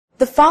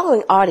The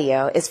following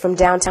audio is from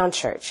Downtown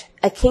Church,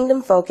 a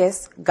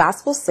kingdom-focused,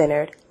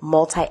 gospel-centered,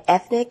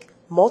 multi-ethnic,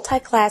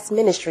 multi-class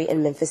ministry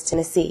in Memphis,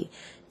 Tennessee.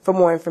 For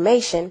more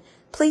information,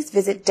 please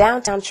visit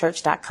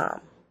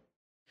downtownchurch.com.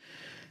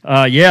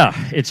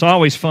 It's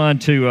always fun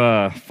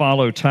to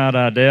follow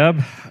Tie-Dye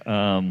Deb.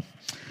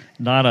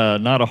 Not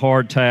a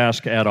hard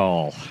task at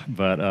all,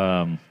 but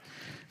I'm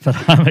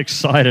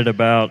excited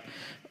about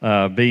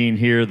being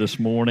here this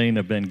morning.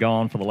 I've been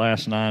gone for the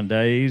last 9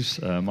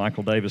 days.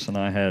 Michael Davis and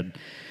I had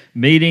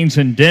meetings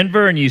in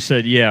Denver, and you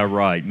said, yeah,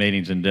 right,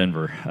 meetings in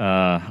Denver.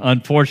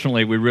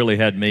 Unfortunately, we really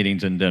had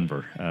meetings in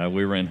Denver.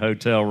 We were in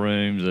hotel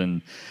rooms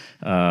and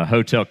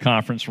hotel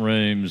conference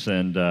rooms,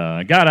 and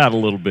got out a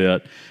little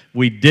bit.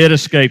 We did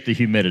escape the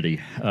humidity,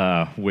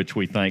 which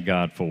we thank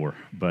God for.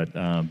 But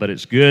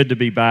it's good to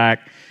be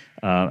back.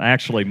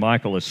 Actually,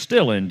 Michael is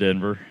still in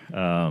Denver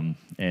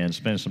and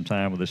spend some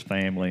time with his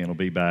family, and will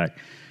be back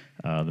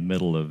the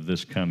middle of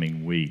this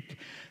coming week.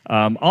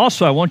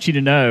 Also, I want you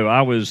to know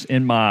I was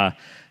in my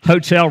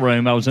hotel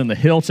room. I was in the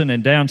Hilton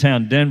in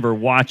downtown Denver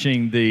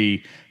watching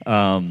the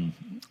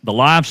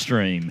live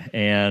stream,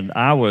 and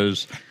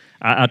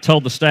I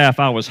told the staff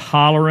I was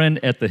hollering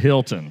at the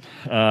Hilton.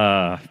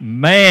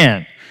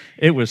 Man,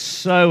 it was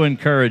so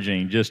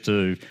encouraging just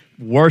to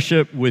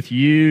worship with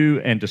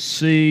you and to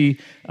see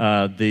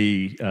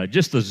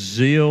just the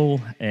zeal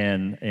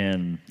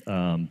and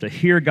to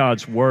hear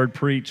God's word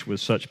preached with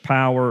such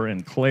power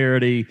and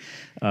clarity.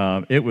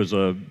 It was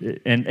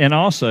and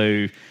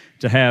also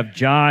to have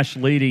Josh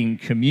leading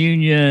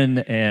communion,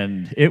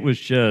 and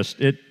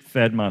it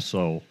fed my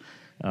soul.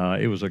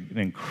 It was an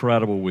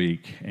incredible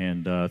week,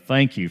 and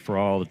thank you for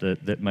all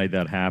that made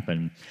that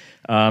happen.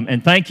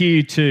 And thank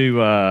you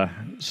to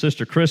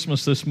Sister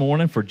Christmas this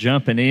morning for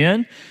jumping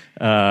in.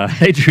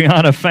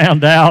 Adriana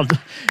found out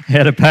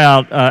at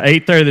about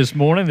 8:30 this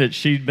morning that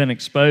she'd been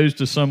exposed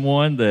to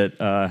someone that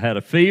had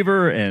a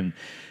fever, and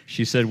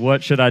she said,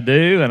 "What should I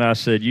do?" And I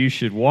said, "You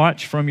should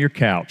watch from your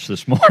couch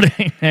this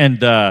morning."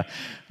 And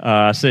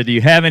I said, "Do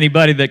you have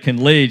anybody that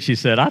can lead?" She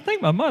said, "I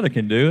think my mother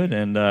can do it."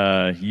 And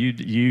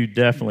you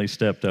definitely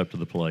stepped up to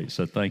the plate.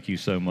 So thank you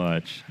so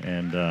much.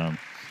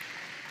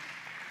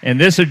 And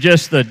this are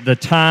just the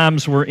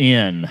times we're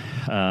in,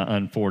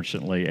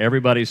 unfortunately.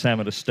 Everybody's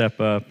having to step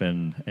up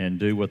and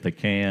do what they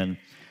can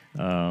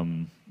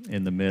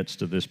in the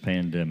midst of this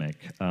pandemic.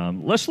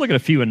 Let's look at a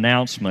few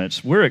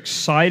announcements. We're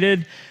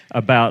excited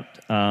about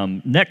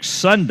next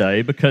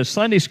Sunday because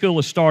Sunday school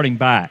is starting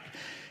back.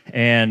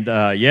 And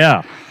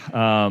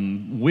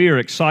we are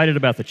excited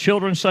about the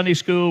children's Sunday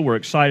school. We're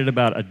excited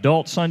about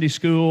adult Sunday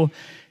school.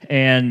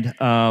 And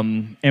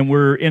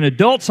we're in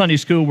adult Sunday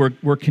school.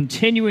 We're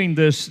continuing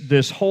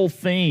this whole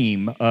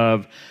theme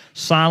of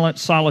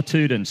silence,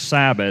 solitude, and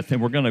Sabbath,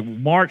 and we're going to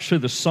march through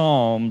the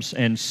Psalms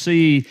and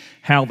see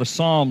how the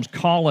Psalms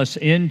call us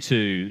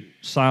into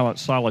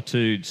silence,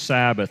 solitude,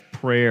 Sabbath,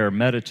 prayer,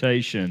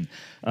 meditation,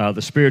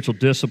 the spiritual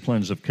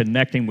disciplines of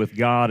connecting with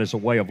God as a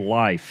way of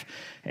life.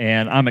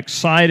 And I'm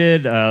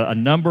excited. A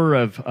number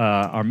of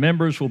our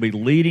members will be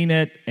leading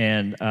it,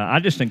 and I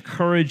just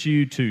encourage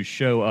you to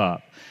show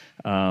up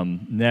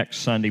next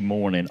Sunday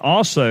morning.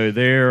 Also,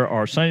 there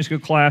are Sunday school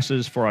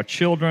classes for our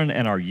children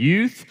and our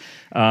youth.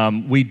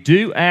 We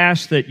do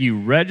ask that you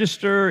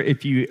register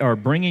if you are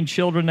bringing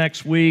children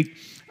next week.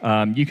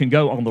 You can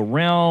go on the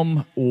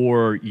Realm,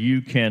 or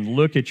you can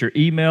look at your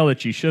email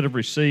that you should have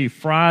received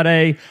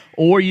Friday,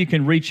 or you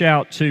can reach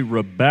out to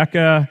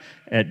Rebecca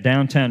at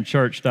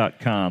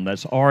downtownchurch.com.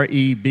 That's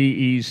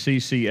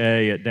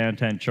REBECCA at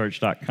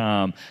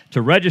downtownchurch.com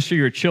to register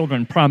your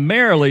children,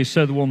 primarily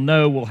so that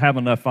we'll have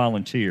enough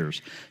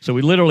volunteers. So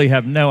we literally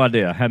have no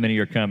idea how many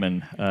are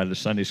coming to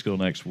Sunday school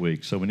next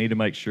week. So we need to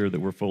make sure that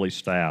we're fully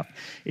staffed.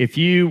 If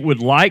you would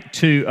like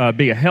to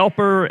be a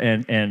helper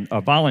and a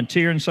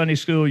volunteer in Sunday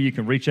school, you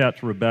can reach out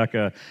to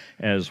Rebecca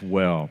as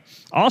well.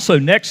 Also,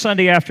 next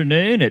Sunday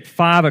afternoon at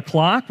 5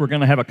 o'clock, we're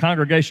going to have a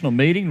congregational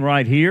meeting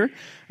right here.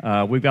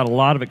 We've got a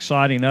lot of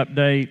exciting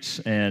updates,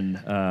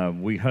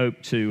 and we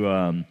hope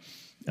to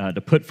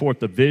put forth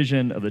the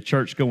vision of the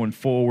church going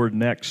forward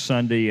next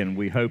Sunday, and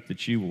we hope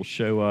that you will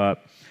show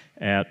up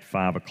at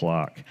 5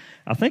 o'clock.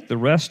 I think the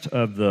rest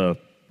of the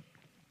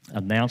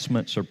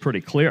announcements are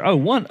pretty clear. Oh,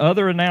 one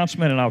other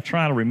announcement, and I'll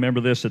try to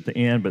remember this at the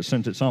end, but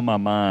since it's on my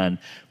mind,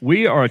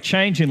 we are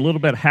changing a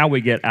little bit how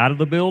we get out of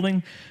the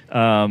building.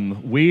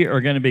 We are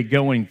going to be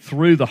going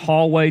through the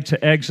hallway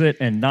to exit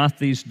and not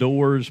these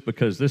doors,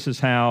 because this is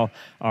how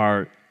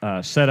our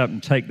setup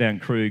and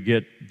takedown crew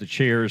get the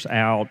chairs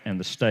out and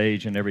the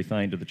stage and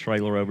everything to the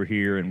trailer over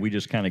here, and we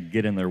just kind of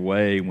get in their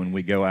way when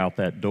we go out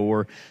that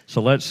door.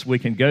 So we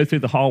can go through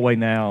the hallway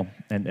now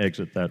and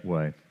exit that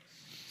way.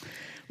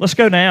 Let's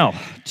go now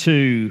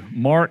to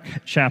Mark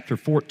chapter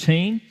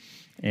 14,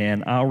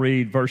 and I'll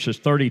read verses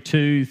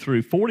 32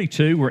 through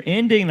 42. We're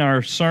ending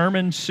our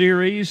sermon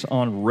series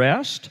on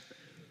rest,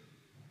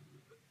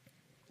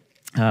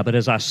 but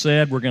as I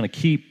said, we're going to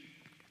keep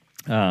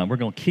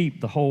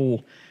the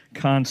whole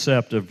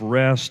concept of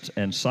rest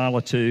and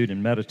solitude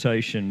and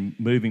meditation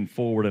moving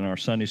forward in our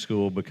Sunday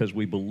school, because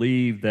we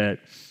believe that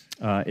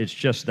It's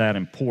just that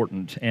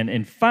important. And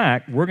in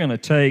fact, we're going to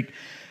take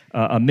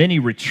a mini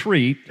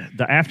retreat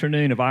the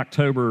afternoon of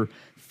October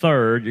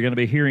 3rd. You're going to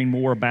be hearing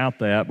more about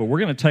that, but we're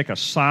going to take a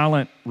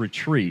silent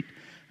retreat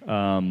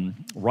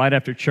right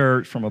after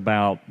church from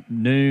about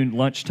noon,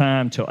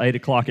 lunchtime, till 8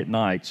 o'clock at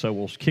night. So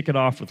we'll kick it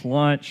off with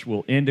lunch,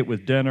 we'll end it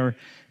with dinner,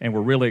 and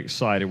we're really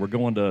excited. We're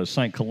going to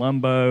St.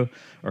 Columba,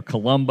 or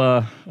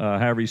Columba,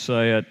 however you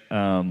say it,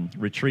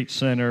 Retreat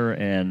Center,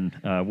 and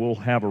we'll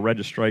have a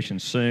registration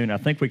soon. I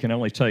think we can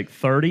only take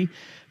 30,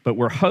 but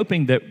we're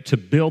hoping that to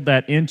build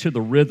that into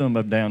the rhythm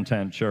of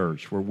Downtown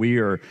Church, where we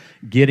are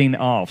getting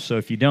off. So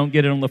if you don't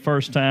get it on the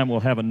first time, we'll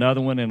have another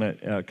one in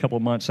a couple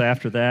of months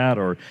after that,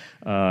 or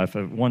if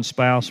one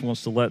spouse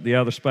wants to let the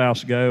other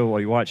spouse go while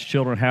you watch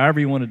children, however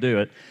you want to do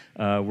it,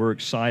 we're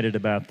excited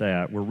about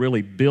that. We're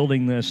really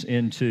building this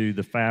into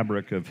the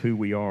fabric of who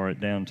we are at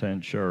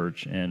Downtown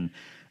Church, and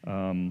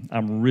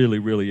I'm really,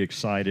 really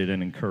excited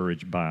and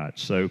encouraged by it.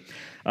 So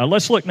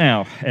let's look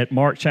now at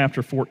Mark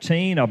chapter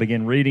 14. I'll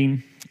begin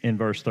reading in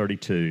verse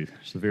 32.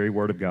 It's the very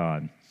word of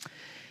God.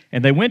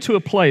 And they went to a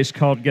place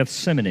called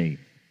Gethsemane,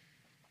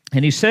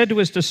 and he said to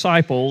his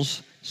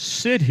disciples,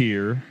 "Sit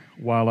here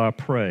while I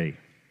pray."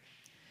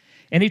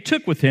 And he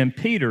took with him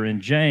Peter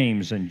and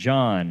James and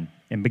John,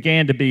 and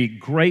began to be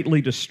greatly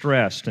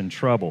distressed and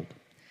troubled.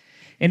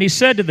 And he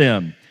said to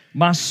them,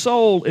 "My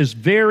soul is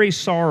very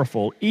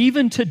sorrowful,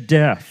 even to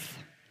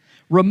death.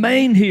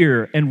 Remain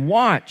here and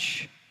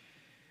watch."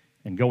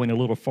 And going a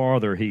little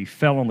farther, he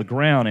fell on the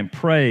ground and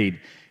prayed,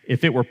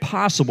 if it were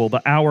possible,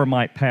 the hour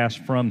might pass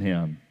from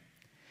him.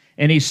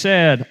 And he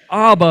said,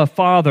 "Abba,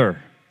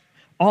 Father,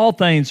 all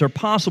things are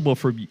possible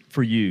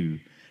for you.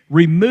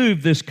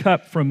 Remove this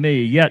cup from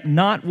me, yet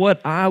not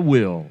what I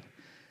will,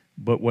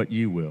 but what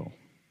you will."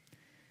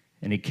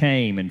 And he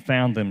came and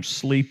found them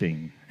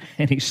sleeping.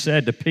 And he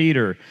said to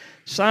Peter,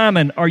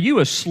 "Simon, are you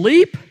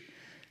asleep?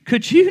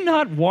 Could you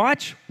not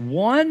watch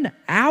 1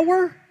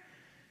 hour?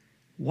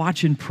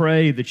 Watch and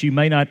pray that you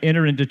may not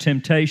enter into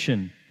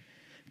temptation.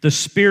 The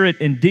spirit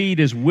indeed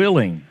is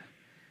willing,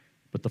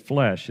 but the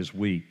flesh is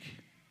weak."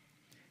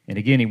 And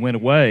again he went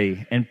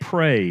away and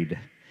prayed,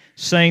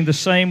 saying the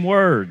same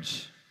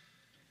words.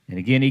 And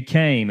again he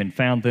came and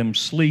found them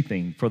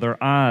sleeping, for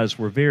their eyes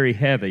were very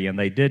heavy, and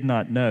they did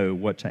not know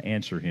what to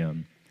answer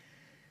him.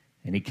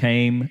 And he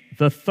came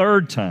the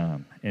third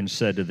time and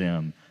said to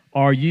them,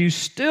 "Are you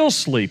still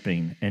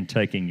sleeping and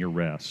taking your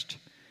rest?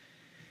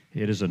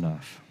 It is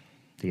enough.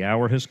 The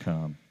hour has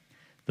come.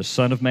 The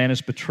Son of Man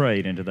is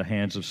betrayed into the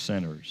hands of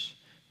sinners.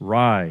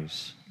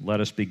 Rise, let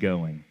us be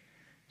going.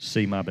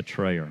 See, my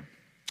betrayer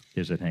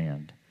is at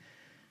hand."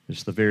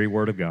 It's the very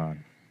word of God.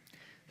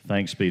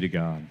 Thanks be to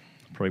God.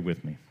 Pray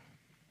with me.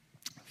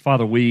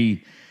 Father,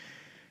 we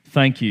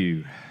thank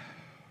you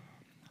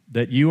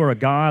that you are a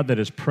God that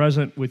is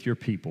present with your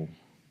people.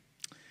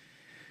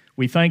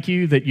 We thank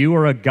you that you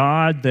are a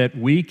God that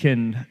we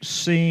can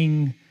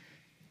sing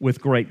with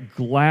great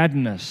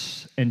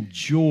gladness and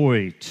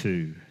joy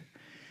to.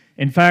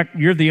 In fact,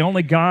 you're the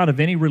only God of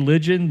any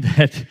religion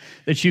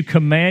that you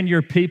command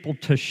your people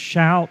to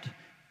shout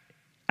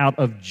out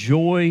of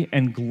joy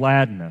and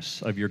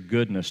gladness of your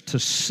goodness, to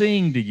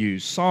sing to you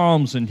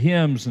psalms and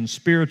hymns and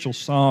spiritual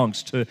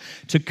songs,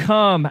 to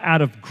come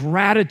out of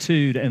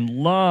gratitude and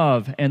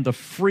love and the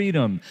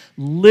freedom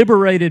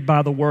liberated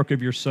by the work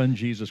of your Son,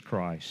 Jesus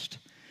Christ.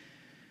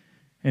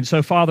 And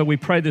so, Father, we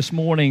pray this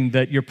morning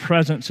that your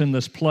presence in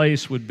this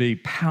place would be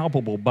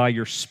palpable by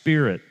your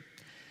Spirit,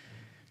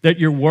 that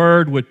your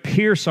word would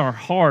pierce our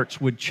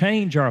hearts, would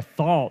change our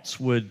thoughts,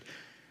 would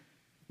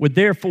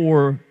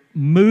therefore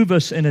move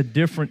us in a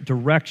different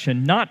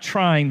direction, not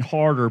trying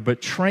harder,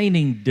 but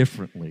training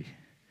differently.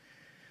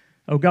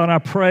 Oh God, I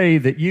pray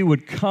that you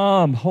would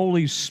come,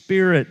 Holy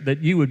Spirit,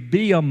 that you would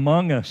be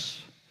among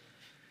us,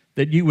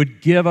 that you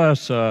would give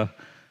us a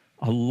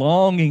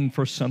longing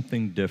for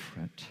something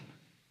different.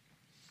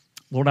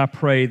 Lord, I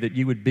pray that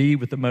you would be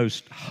with the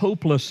most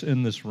hopeless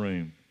in this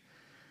room,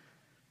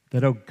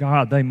 that, oh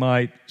God, they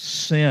might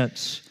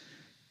sense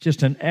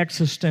just the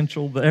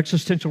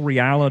existential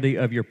reality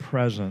of your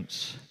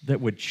presence that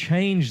would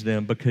change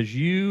them, because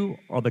you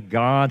are the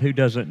God who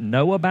doesn't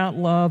know about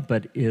love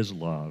but is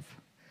love.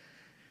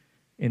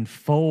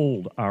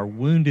 Enfold our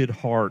wounded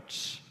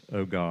hearts,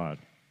 oh God.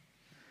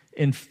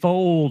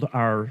 Enfold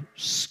our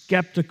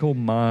skeptical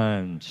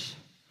minds.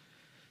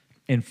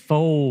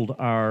 Enfold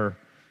our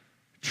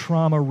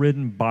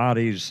trauma-ridden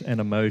bodies and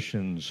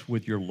emotions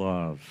with your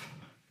love.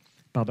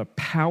 By the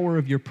power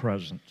of your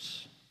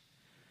presence,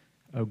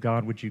 oh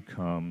God, would you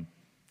come?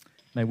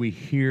 May we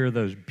hear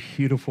those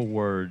beautiful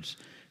words,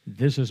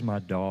 "This is my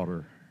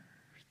daughter,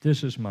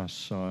 this is my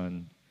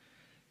son,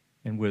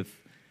 and with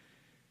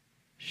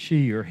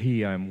she or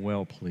he I am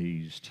well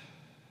pleased."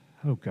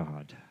 Oh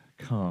God,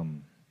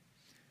 come,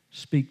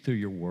 speak through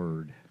your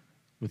word.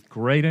 With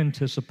great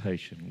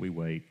anticipation we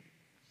wait.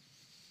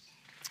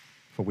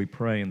 For we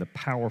pray in the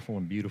powerful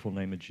and beautiful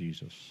name of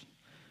Jesus.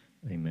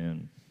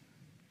 Amen.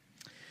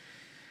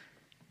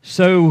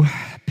 So,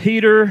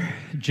 Peter,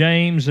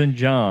 James, and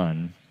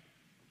John,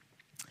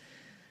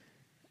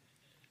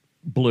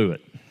 blew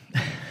it.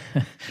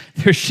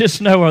 There's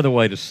just no other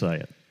way to say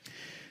it.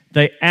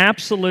 They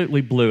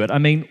absolutely blew it. I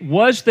mean,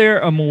 was there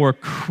a more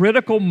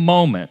critical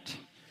moment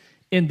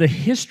in the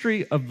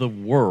history of the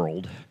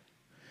world?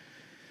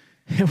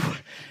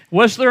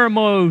 Was there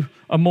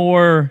a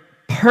more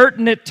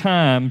pertinent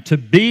time to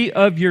be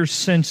of your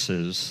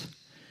senses?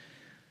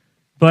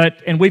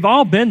 And we've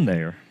all been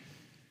there.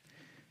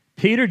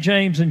 Peter,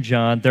 James, and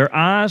John, their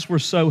eyes were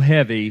so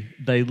heavy,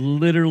 they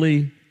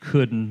literally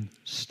couldn't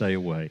stay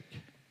awake.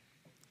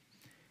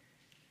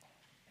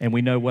 And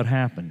we know what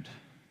happened.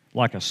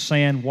 Like a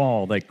sand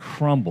wall, they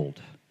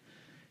crumbled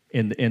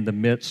in the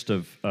midst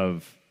of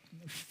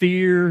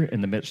fear,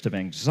 in the midst of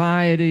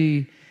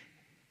anxiety,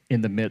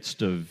 in the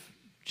midst of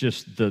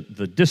just the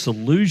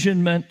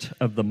disillusionment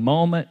of the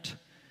moment.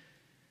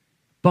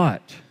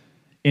 But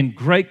in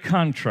great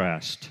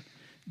contrast,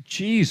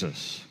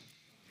 Jesus,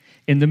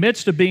 in the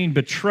midst of being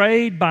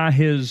betrayed by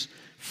his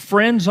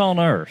friends on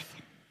earth,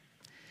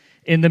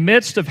 in the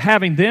midst of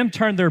having them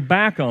turn their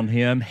back on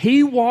him,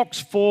 he walks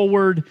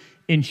forward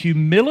in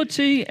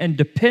humility and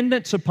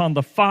dependence upon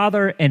the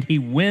Father, and he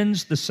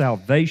wins the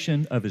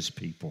salvation of his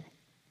people.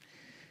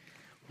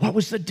 What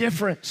was the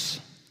difference?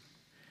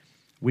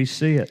 We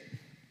see it.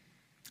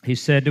 He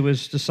said to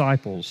his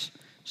disciples,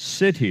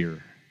 "Sit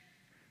here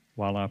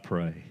while I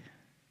pray."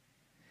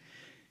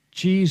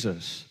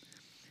 Jesus,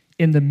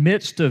 in the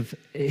midst of,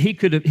 he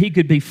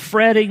could be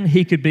fretting,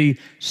 he could be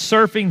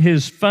surfing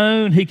his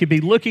phone, he could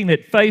be looking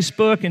at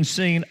Facebook and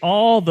seeing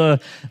all the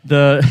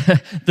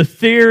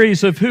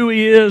theories of who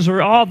he is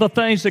or all the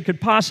things that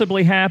could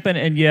possibly happen,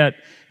 and yet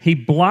he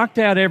blocked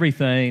out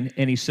everything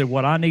and he said,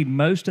 what I need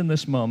most in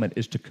this moment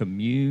is to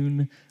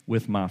commune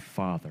with my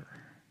Father.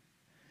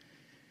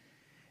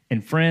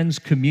 And friends,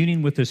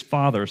 communing with his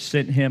Father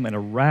sent him in a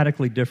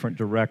radically different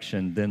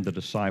direction than the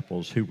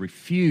disciples who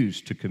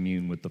refused to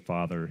commune with the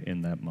Father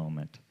in that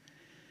moment.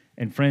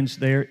 And friends,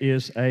 there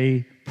is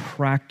a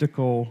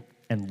practical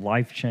and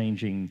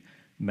life-changing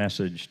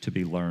message to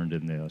be learned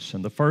in this.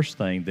 And the first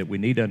thing that we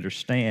need to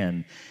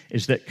understand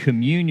is that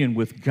communion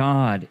with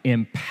God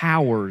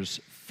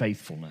empowers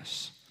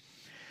faithfulness.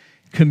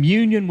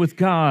 Communion with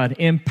God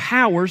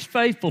empowers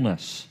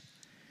faithfulness.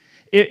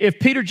 If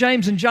Peter,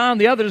 James, and John,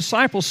 the other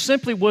disciples,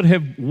 simply would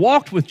have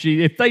walked with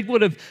Jesus, if they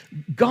would have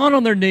gone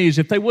on their knees,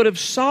 if they would have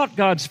sought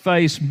God's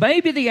face,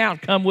 maybe the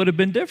outcome would have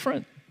been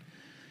different.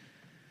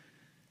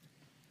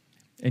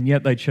 And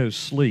yet they chose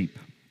sleep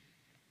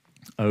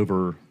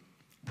over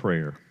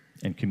prayer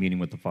and communing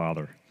with the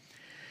Father.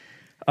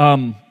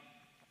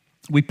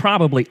 We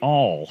probably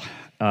all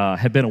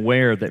have been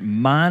aware that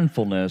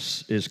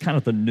mindfulness is kind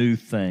of the new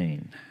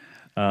thing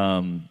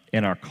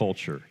in our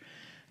culture.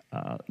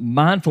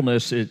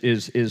 Mindfulness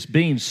is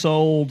being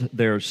sold.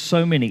 There are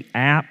so many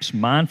apps,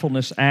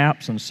 mindfulness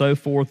apps and so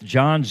forth.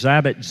 John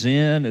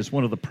Kabat-Zinn is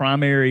one of the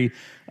primary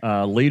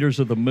leaders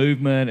of the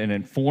movement and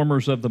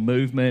informers of the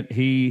movement.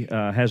 He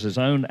has his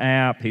own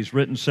app. He's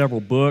written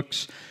several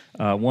books.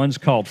 One's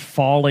called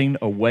Falling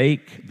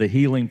Awake, The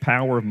Healing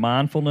Power of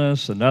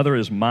Mindfulness. Another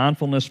is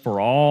Mindfulness for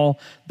All,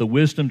 The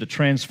Wisdom to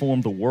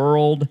Transform the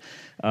World.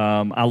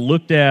 I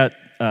looked at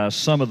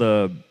some of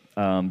the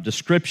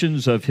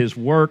descriptions of his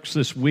works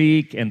this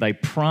week, and they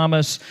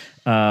promise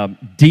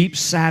deep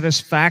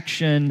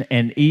satisfaction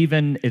and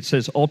even, it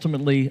says,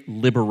 ultimately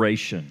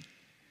liberation.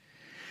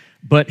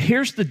 But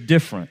here's the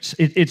difference.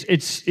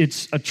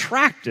 It's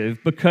attractive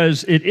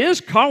because it is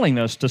calling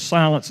us to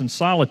silence and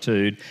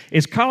solitude.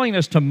 It's calling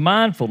us to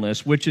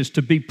mindfulness, which is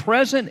to be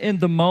present in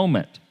the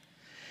moment.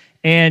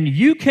 And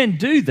you can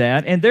do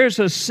that, and there's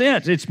a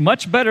sense, it's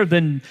much better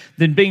than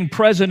being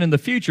present in the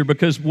future,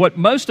 because what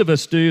most of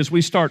us do is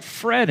we start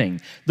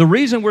fretting. The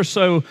reason we're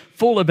so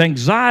full of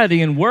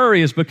anxiety and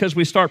worry is because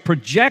we start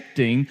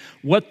projecting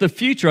what the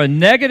future, a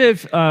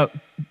negative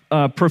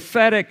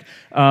prophetic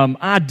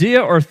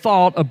idea or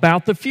thought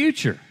about the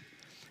future.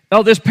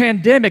 Oh, this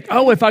pandemic.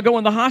 Oh, if I go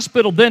in the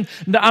hospital, then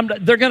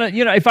they're going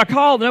to, if I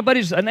call,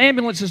 an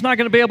ambulance is not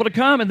going to be able to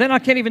come, and then I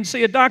can't even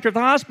see a doctor at the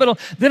hospital.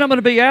 Then I'm going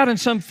to be out in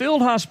some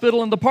field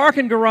hospital in the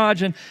parking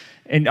garage,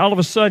 and all of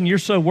a sudden you're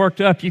so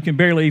worked up you can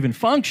barely even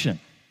function.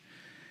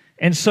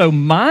 And so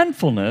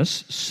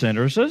mindfulness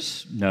centers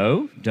us.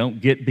 No,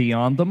 don't get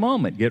beyond the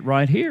moment. Get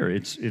right here.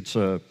 It's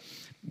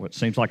what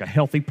seems like a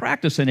healthy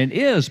practice, and it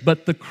is,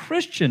 but the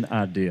Christian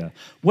idea,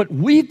 what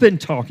we've been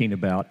talking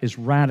about, is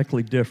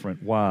radically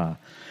different. Why?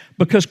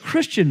 Because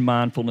Christian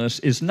mindfulness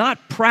is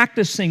not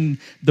practicing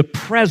the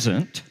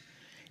present,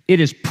 it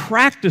is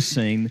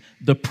practicing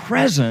the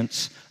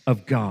presence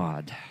of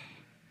God.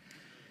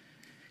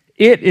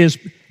 It is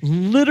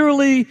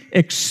literally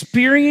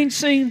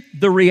experiencing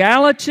the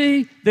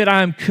reality that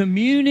I'm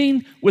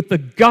communing with the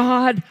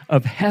God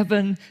of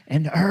heaven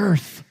and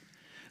earth,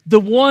 the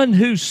one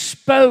who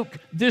spoke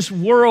this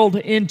world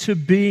into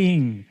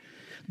being,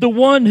 the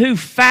one who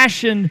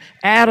fashioned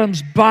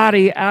Adam's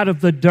body out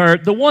of the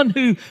dirt, the one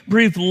who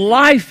breathed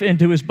life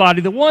into his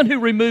body, the one who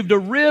removed a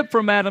rib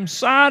from Adam's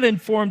side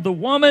and formed the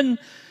woman,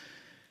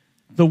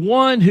 the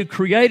one who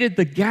created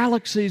the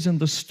galaxies and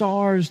the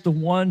stars, the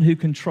one who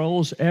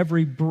controls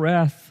every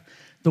breath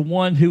the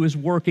one who is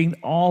working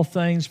all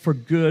things for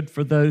good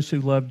for those who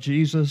love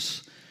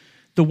Jesus,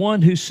 the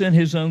one who sent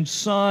his own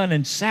Son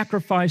and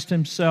sacrificed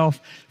himself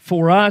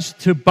for us,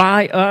 to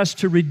buy us,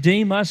 to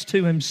redeem us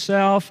to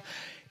himself.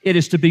 It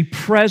is to be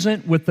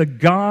present with the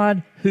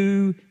God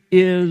who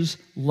is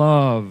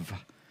love.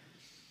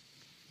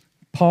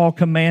 Paul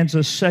commands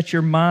us, set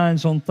your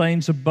minds on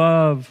things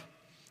above,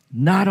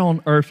 not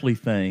on earthly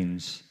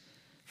things.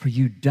 For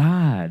you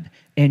died,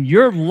 and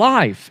your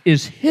life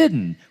is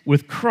hidden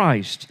with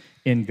Christ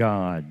in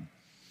God.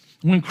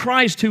 When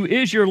Christ, who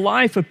is your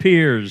life,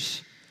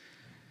 appears,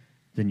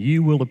 then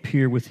you will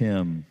appear with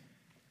him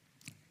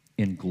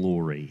in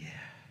glory.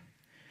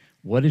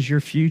 What is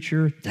your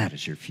future? That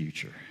is your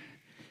future.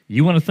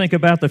 You want to think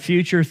about the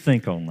future?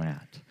 Think on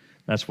that.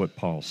 That's what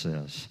Paul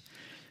says.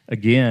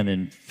 Again,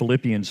 in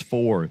Philippians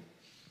 4,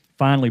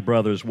 finally,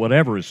 brothers,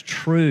 whatever is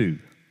true,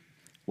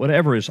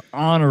 whatever is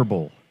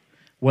honorable,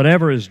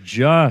 whatever is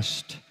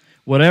just,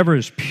 whatever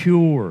is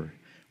pure,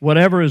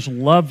 whatever is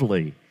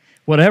lovely,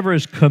 whatever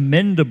is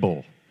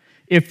commendable,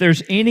 if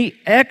there's any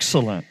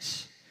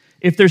excellence,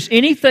 if there's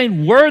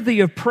anything worthy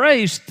of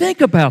praise,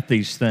 think about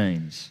these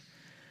things.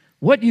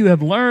 What you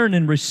have learned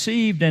and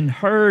received and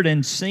heard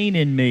and seen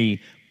in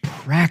me,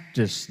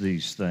 practice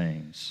these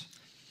things,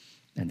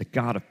 and the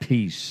God of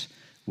peace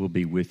will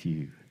be with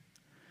you.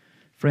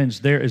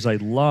 Friends, there is a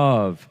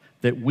love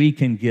that we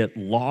can get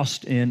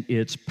lost in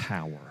its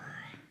power,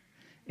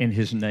 and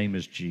his name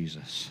is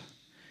Jesus.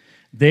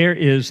 There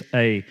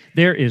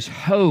is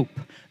hope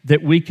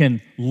that we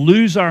can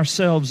lose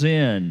ourselves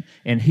in,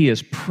 and he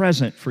is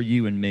present for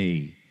you and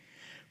me.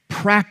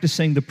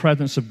 Practicing the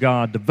presence of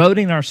God,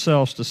 devoting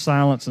ourselves to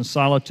silence and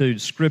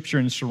solitude, Scripture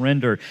and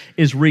surrender,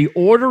 is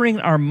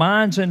reordering our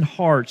minds and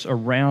hearts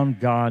around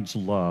God's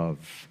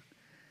love.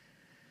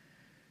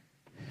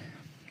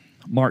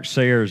 Mark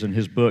Sayers, in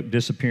his book,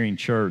 Disappearing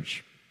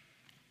Church,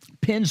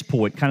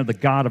 pinpoints kind of the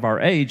God of our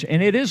age,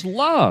 and it is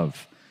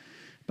love.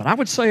 But I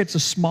would say it's a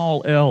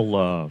small L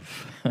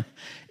love.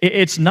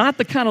 It's not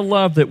the kind of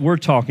love that we're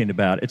talking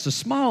about. It's a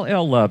small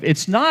L love.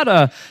 It's not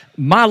a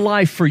my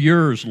life for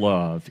yours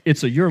love.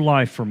 It's a your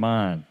life for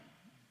mine.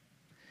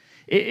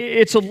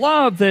 It's a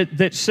love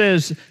that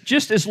says,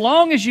 just as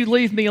long as you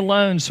leave me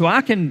alone so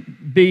I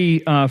can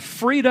be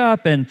freed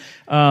up and,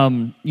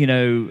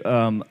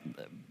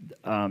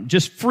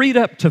 just freed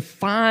up to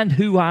find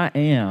who I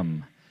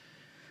am,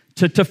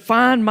 to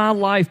find my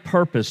life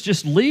purpose.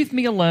 Just leave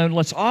me alone.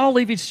 Let's all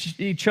leave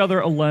each other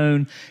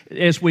alone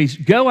as we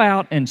go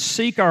out and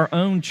seek our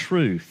own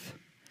truth.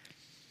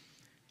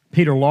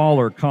 Peter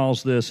Lawler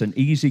calls this an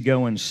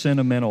easygoing,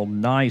 sentimental,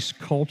 nice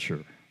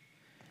culture.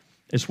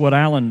 It's what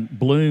Alan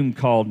Bloom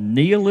called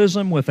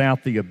nihilism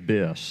without the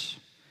abyss.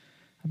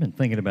 I've been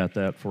thinking about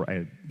that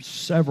for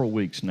several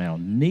weeks now.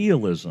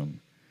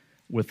 Nihilism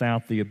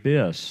without the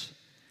abyss.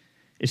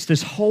 It's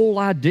this whole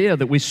idea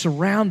that we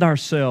surround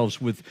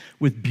ourselves with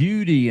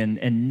beauty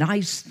and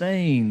nice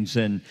things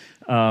and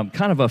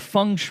kind of a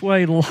feng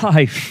shui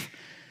life.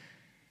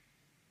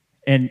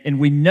 And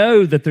we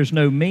know that there's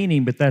no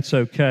meaning, but that's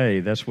okay.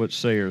 That's what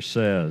Sayers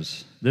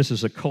says. This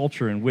is a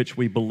culture in which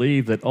we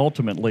believe that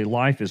ultimately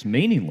life is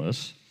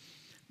meaningless,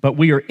 but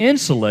we are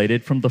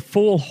insulated from the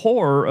full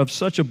horror of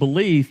such a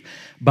belief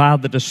by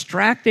the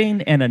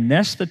distracting and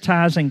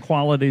anesthetizing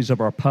qualities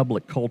of our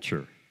public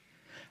culture.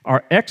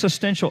 Our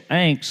existential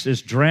angst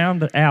is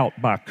drowned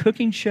out by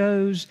cooking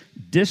shows,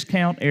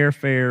 discount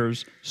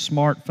airfares,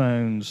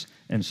 smartphones,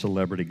 and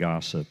celebrity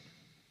gossip.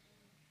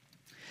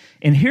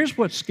 And here's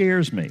what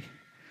scares me.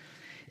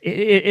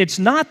 It's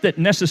not that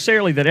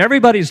necessarily that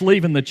everybody's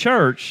leaving the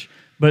church,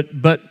 but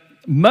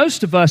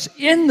most of us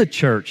in the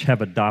church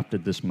have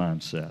adopted this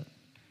mindset.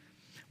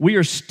 We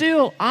are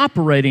still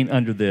operating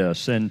under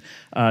this. And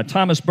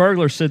Thomas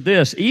Bergler said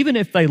this: even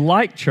if they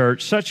like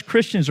church, such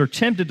Christians are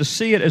tempted to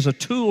see it as a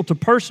tool to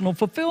personal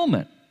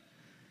fulfillment.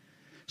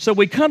 So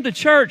we come to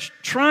church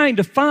trying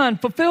to find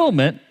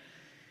fulfillment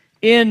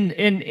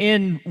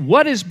in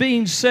what is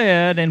being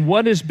said and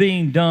what is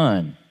being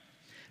done.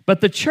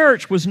 But the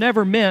church was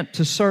never meant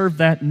to serve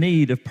that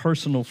need of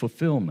personal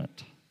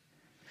fulfillment.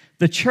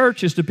 The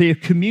church is to be a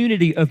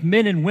community of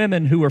men and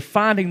women who are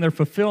finding their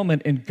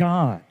fulfillment in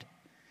God.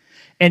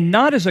 And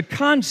not as a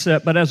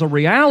concept, but as a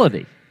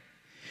reality.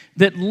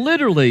 That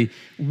literally,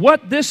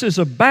 what this is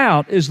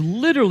about is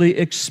literally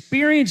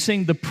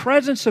experiencing the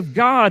presence of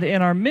God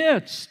in our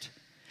midst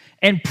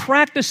and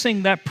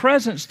practicing that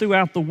presence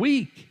throughout the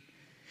week.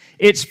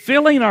 It's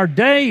filling our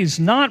days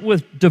not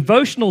with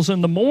devotionals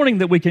in the morning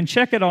that we can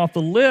check it off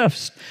the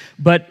list,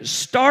 but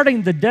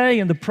starting the day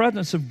in the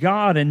presence of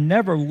God and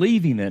never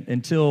leaving it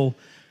until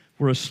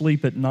we're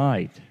asleep at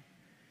night.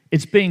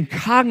 It's being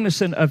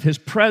cognizant of His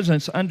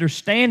presence,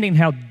 understanding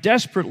how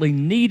desperately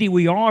needy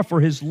we are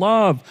for His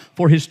love,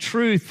 for His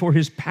truth, for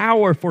His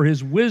power, for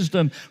His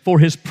wisdom, for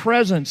His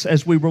presence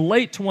as we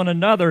relate to one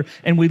another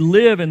and we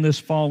live in this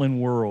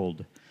fallen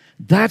world.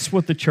 That's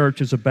what the church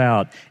is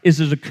about, is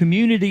a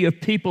community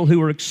of people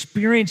who are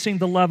experiencing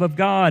the love of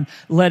God,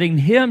 letting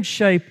Him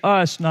shape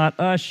us, not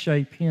us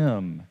shape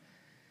Him.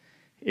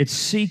 It's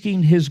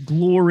seeking His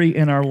glory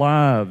in our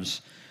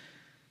lives,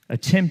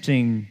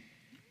 attempting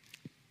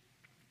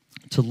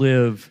to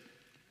live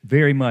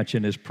very much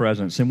in His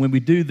presence. And when we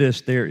do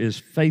this, there is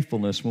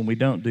faithfulness. When we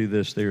don't do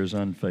this, there is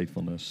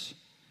unfaithfulness.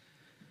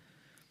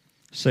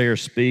 Sayre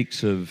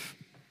speaks of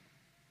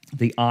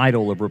the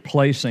idol of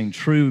replacing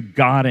true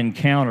God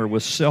encounter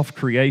with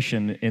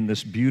self-creation in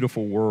this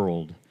beautiful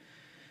world.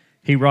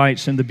 He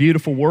writes, in the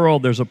beautiful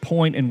world, there's a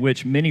point in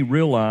which many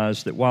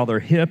realize that while their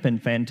hip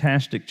and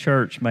fantastic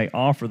church may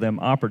offer them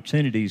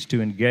opportunities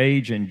to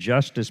engage in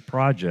justice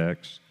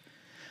projects,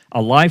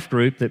 a life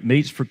group that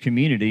meets for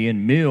community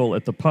and meal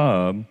at the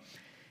pub,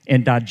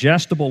 and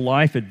digestible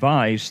life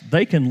advice,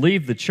 they can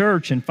leave the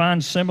church and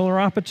find similar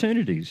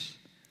opportunities.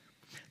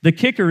 The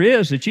kicker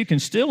is that you can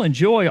still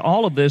enjoy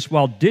all of this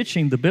while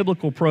ditching the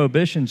biblical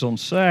prohibitions on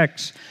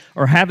sex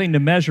or having to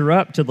measure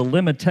up to the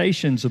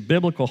limitations of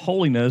biblical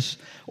holiness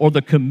or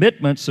the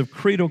commitments of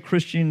creedal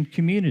Christian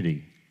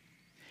community.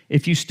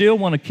 If you still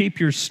want to keep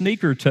your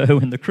sneaker toe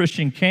in the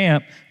Christian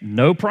camp,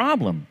 no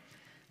problem.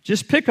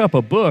 Just pick up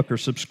a book or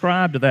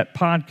subscribe to that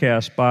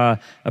podcast by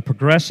a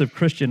progressive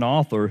Christian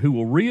author who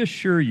will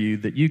reassure you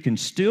that you can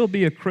still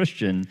be a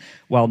Christian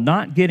while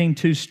not getting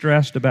too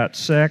stressed about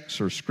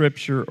sex or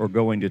Scripture or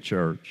going to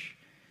church.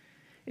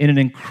 In an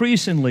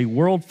increasingly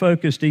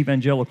world-focused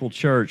evangelical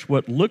church,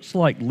 what looks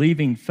like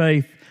leaving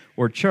faith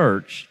or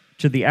church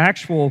to the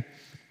actual...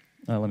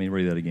 let me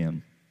read that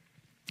again.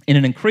 In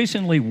an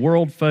increasingly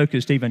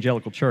world-focused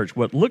evangelical church,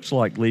 what looks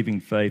like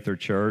leaving faith or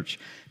church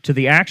to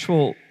the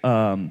actual...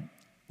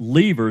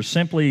 lever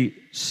simply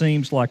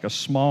seems like a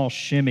small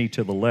shimmy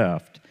to the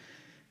left,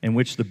 in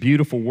which the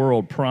beautiful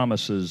world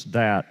promises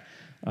that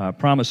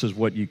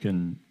what you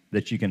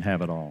can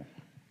have it all.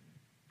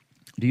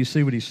 Do you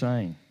see what he's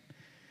saying?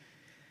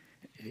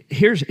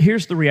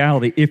 Here's the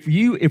reality.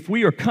 If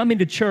we are coming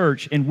to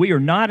church and we are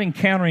not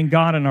encountering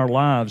God in our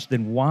lives,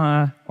 then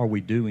why are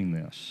we doing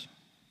this?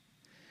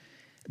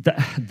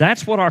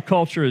 That's what our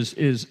culture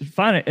is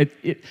finding.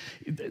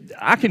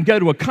 I can go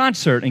to a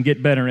concert and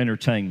get better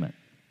entertainment.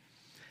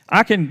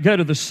 I can go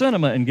to the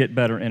cinema and get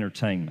better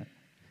entertainment.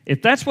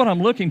 If that's what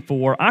I'm looking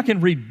for, I can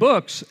read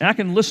books, I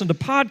can listen to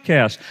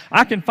podcasts,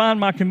 I can find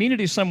my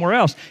community somewhere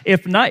else.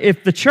 If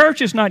the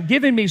church is not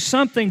giving me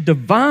something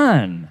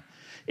divine,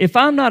 if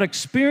I'm not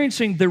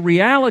experiencing the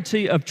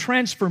reality of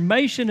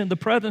transformation in the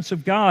presence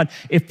of God,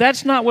 if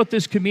that's not what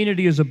this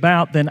community is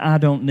about, then I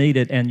don't need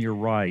it, and you're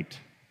right.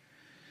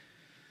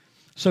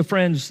 So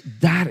friends,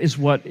 that is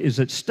what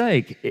is at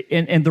stake.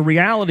 And the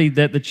reality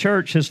that the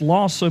church has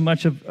lost so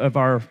much of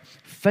our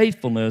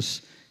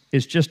faithfulness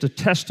is just a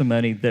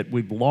testimony that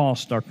we've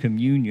lost our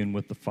communion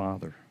with the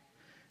Father,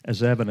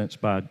 as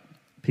evidenced by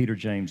Peter,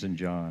 James, and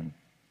John.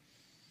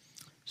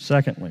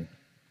 Secondly,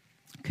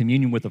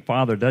 communion with the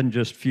Father doesn't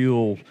just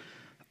fuel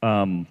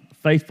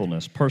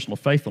faithfulness, personal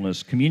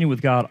faithfulness. Communion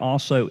with God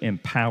also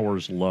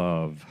empowers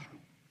love.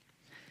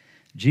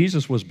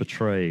 Jesus was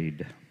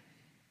betrayed.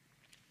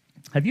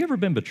 Have you ever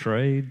been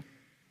betrayed?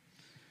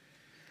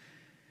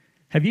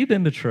 Have you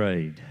been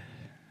betrayed?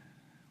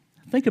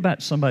 Think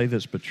about somebody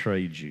that's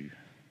betrayed you.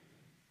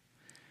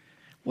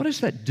 What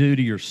does that do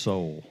to your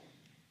soul?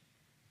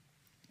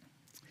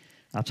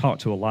 I talk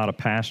to a lot of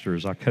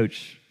pastors. I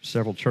coach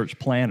several church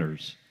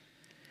planters.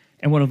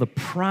 And one of the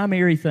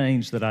primary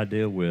things that I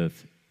deal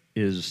with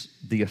is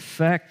the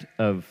effect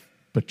of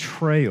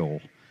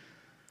betrayal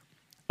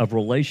of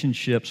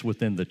relationships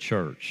within the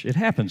church. It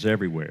happens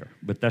everywhere,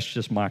 but that's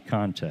just my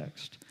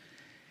context.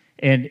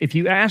 And if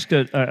you ask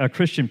a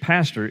Christian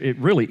pastor,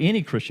 really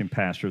any Christian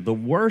pastor, the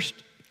worst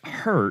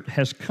hurt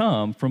has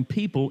come from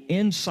people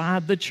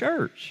inside the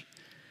church.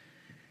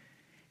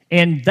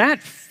 And that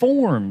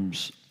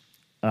forms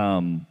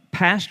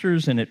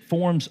pastors, and it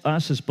forms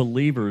us as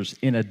believers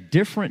in a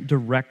different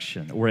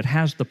direction, or it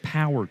has the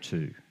power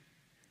to.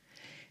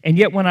 And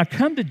yet when I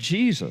come to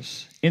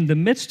Jesus, in the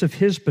midst of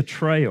His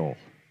betrayal,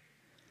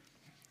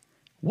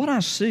 what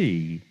I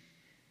see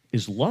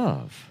is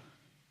love.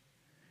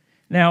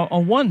 Now,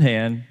 on one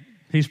hand,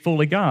 He's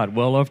fully God.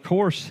 Well, of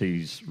course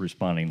He's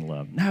responding to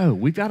love. No,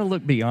 we've got to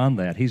look beyond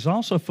that. He's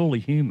also fully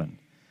human.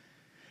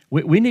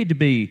 We need to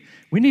be,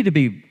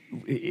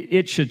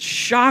 it should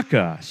shock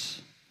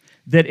us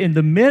that in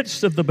the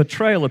midst of the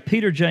betrayal of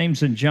Peter,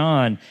 James, and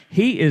John,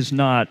 He is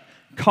not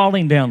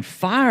calling down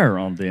fire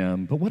on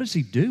them, but what is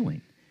He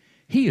doing?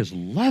 He is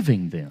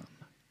loving them.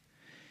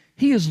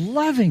 He is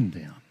loving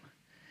them.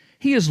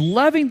 He is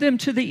loving them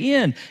to the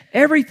end.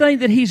 Everything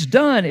that He's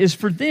done is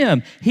for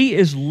them. He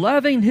is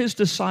loving His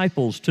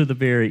disciples to the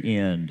very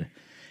end.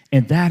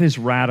 And that is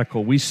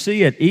radical. We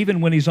see it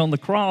even when He's on the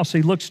cross.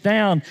 He looks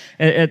down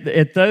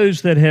at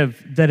those that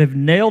have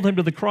nailed Him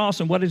to the cross,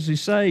 and what does He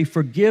say?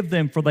 Forgive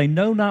them, for they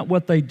know not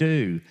what they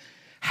do.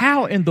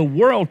 How in the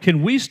world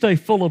can we stay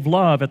full of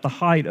love at the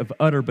height of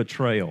utter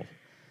betrayal?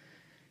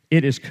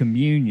 It is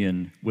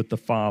communion with the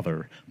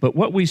Father. But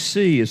what we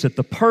see is that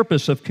the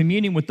purpose of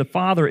communion with the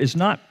Father is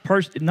not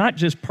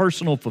just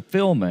personal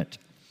fulfillment,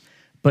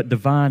 but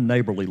divine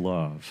neighborly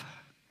love.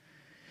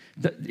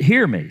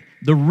 Hear me.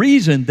 The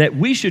reason that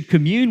we should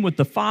commune with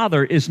the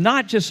Father is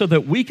not just so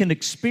that we can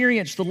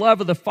experience the love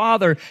of the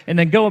Father and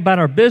then go about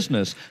our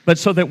business, but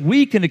so that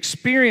we can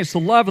experience the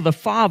love of the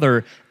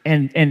Father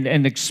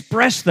and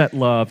express that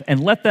love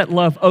and let that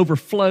love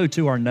overflow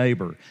to our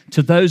neighbor,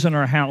 to those in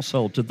our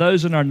household, to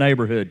those in our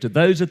neighborhood, to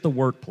those at the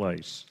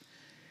workplace.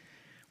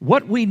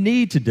 What we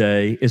need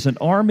today is an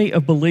army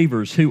of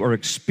believers who are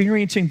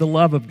experiencing the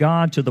love of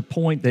God to the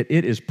point that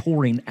it is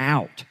pouring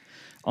out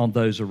on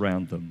those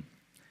around them.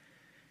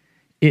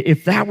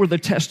 If that were the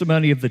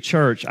testimony of the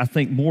church, I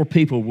think more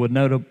people would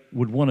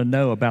want to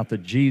know about the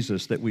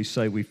Jesus that we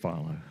say we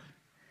follow.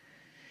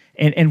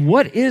 And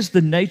what is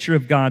the nature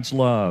of God's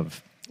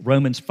love?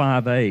 Romans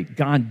 5:8,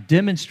 God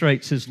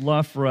demonstrates His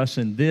love for us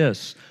in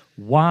this: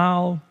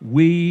 while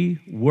we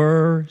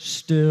were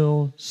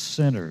still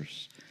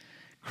sinners,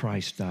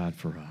 Christ died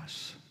for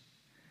us.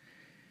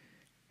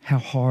 How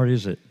hard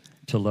is it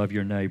to love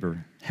your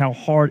neighbor? How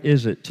hard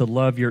is it to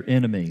love your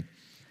enemy?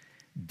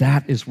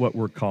 That is what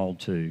we're called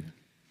to.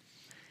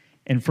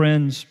 And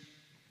friends,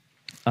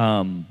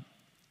 to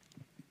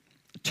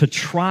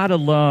try to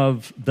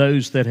love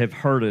those that have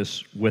hurt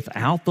us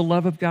without the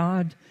love of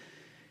God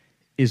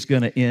is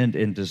going to end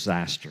in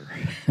disaster.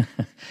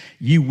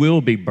 You will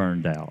be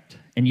burned out.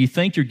 And you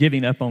think you're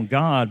giving up on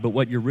God, but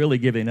what you're really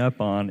giving up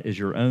on is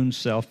your own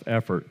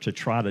self-effort to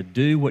try to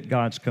do what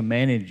God's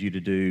commanded you to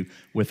do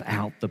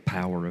without the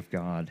power of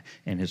God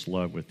and His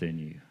love within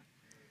you.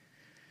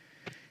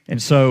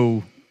 And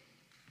so,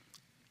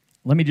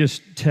 let me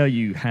just tell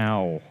you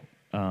how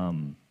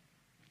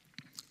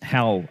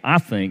I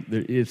think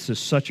that it's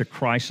just such a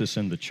crisis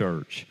in the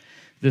church.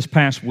 This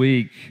past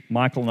week,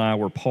 Michael and I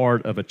were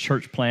part of a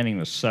church planning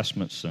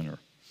assessment center.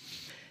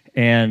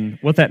 And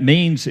what that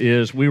means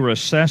is we were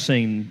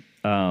assessing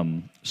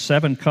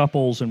 7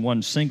 couples and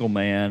 1 single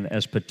man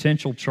as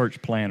potential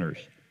church planners.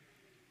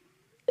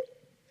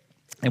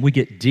 And we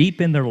get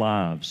deep in their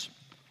lives.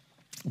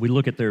 We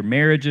look at their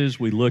marriages,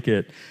 we look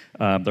at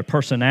their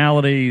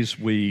personalities,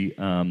 we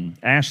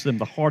ask them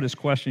the hardest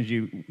questions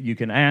you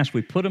can ask.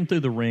 We put them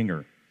through the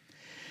ringer.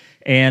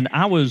 And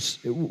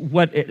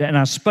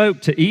I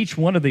spoke to each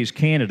one of these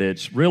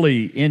candidates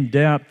really in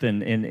depth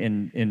and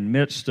in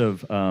midst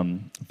of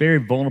very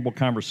vulnerable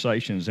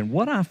conversations. And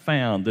what I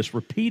found, this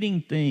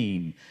repeating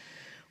theme,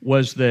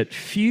 was that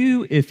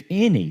few, if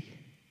any,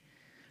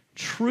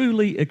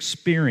 truly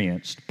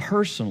experienced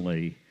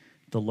personally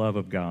the love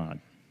of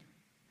God.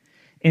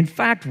 In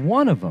fact,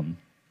 one of them,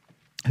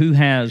 who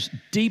has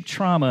deep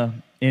trauma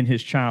in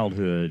his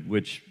childhood,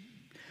 which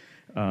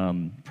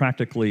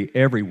practically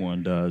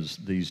everyone does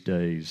these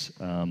days,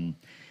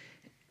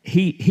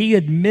 he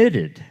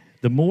admitted,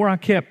 the more I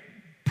kept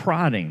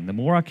prodding, the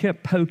more I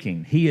kept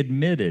poking, he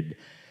admitted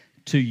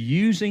to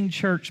using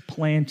church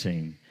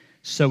planting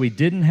so he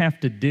didn't have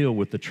to deal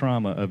with the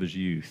trauma of his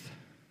youth.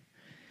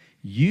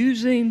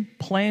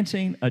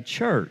 Planting a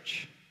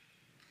church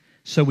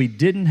so he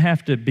didn't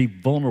have to be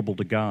vulnerable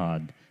to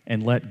God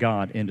and let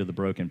God into the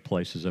broken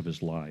places of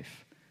his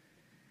life.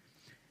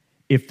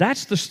 If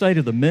that's the state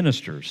of the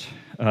ministers,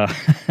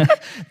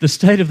 the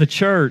state of the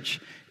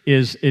church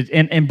is,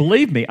 and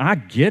believe me, I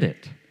get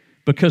it,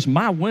 because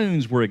my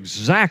wounds were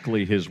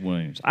exactly his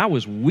wounds. I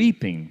was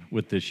weeping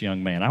with this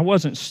young man. I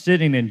wasn't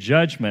sitting in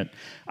judgment.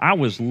 I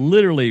was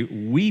literally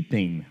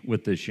weeping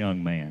with this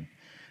young man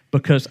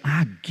because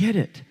I get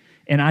it.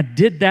 And I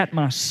did that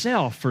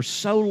myself for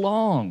so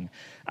long.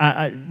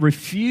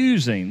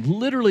 Refusing,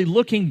 literally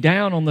looking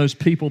down on those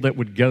people that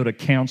would go to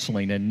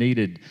counseling and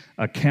needed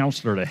a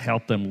counselor to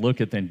help them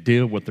look at them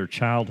deal with their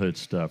childhood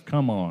stuff.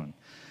 Come on.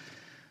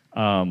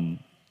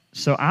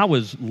 So I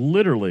was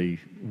literally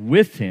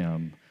with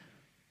him,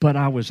 but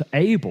I was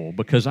able,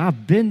 because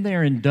I've been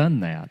there and done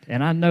that,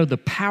 and I know the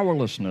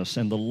powerlessness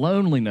and the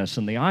loneliness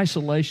and the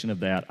isolation of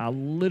that. I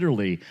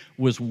literally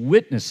was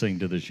witnessing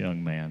to this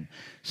young man,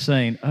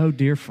 saying, "Oh,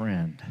 dear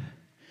friend,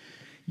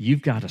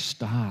 you've got to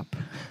stop.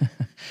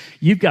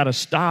 You've got to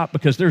stop,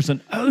 because there's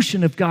an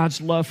ocean of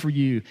God's love for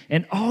you,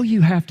 and all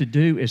you have to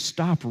do is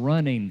stop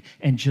running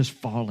and just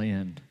fall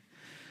in.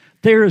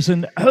 There is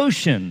an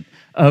ocean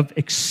of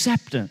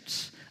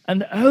acceptance,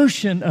 an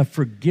ocean of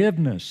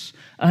forgiveness,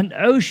 an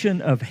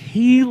ocean of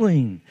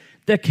healing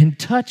that can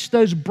touch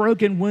those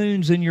broken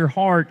wounds in your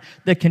heart,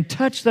 that can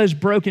touch those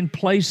broken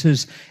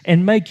places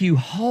and make you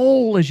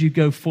whole as you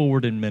go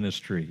forward in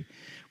ministry.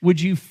 Would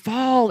you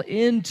fall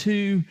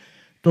into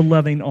the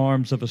loving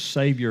arms of a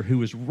Savior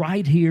who is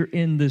right here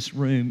in this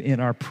room, in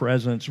our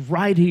presence,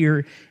 right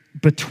here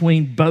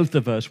between both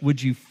of us?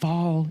 Would you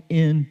fall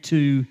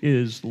into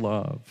His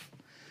love?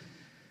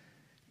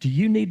 Do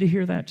you need to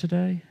hear that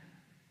today?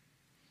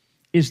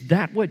 Is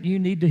that what you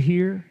need to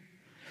hear?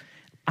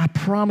 I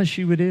promise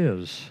you it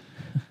is.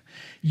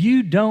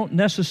 You don't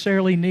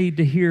necessarily need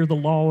to hear the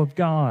law of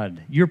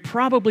God. You're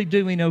probably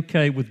doing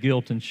okay with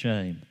guilt and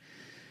shame.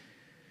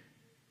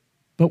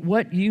 But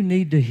what you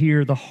need to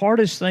hear, the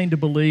hardest thing to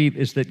believe,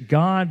 is that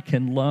God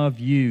can love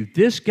you.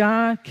 This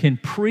guy can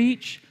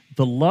preach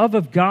the love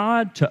of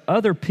God to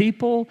other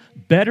people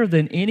better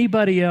than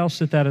anybody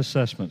else at that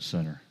assessment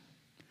center.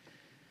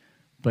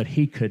 but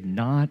he could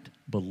not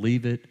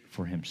believe it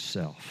for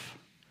himself.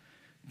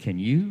 Can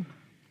you?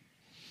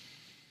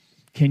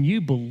 Can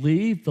you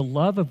believe the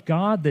love of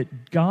God,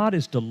 that God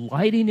is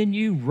delighting in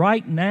you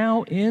right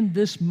now in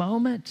this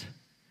moment?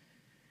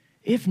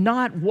 If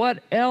not,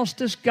 what else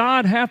does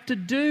God have to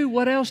do?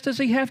 What else does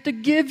he have to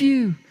give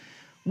you?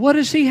 What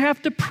does he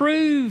have to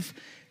prove?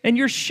 And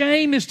your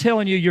shame is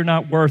telling you you're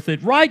not worth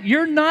it, right?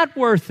 You're not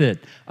worth it.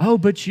 Oh,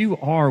 but you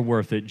are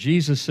worth it.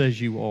 Jesus says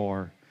you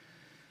are.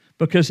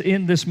 Because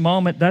in this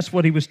moment, that's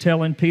what he was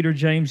telling Peter,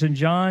 James, and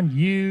John.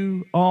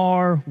 You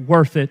are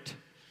worth it.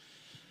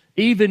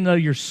 Even though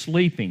you're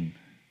sleeping,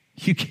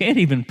 you can't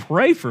even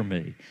pray for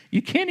me.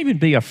 You can't even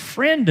be a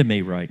friend to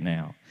me right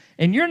now.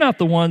 And you're not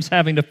the ones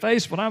having to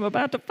face what I'm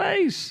about to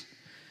face.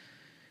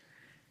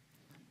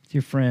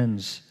 Dear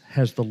friends,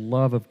 has the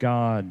love of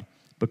God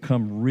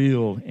become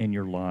real in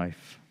your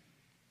life?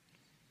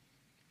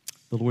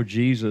 The Lord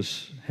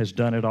Jesus has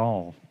done it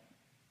all.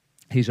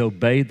 He's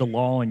obeyed the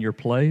law in your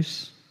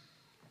place.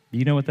 Do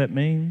you know what that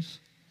means?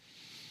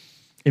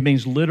 It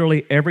means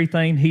literally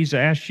everything he's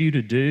asked you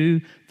to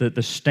do,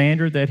 the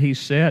standard that he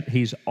set,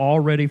 he's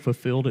already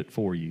fulfilled it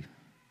for you.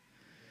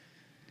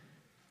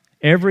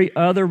 Every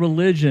other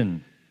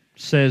religion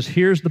says,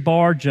 here's the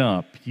bar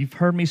jump. You've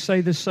heard me say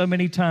this so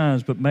many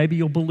times, but maybe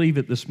you'll believe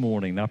it this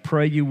morning. I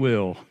pray you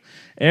will.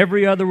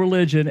 Every other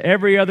religion,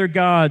 every other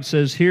God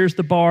says, here's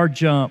the bar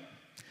jump.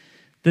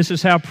 This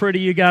is how pretty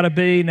you got to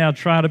be, now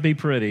try to be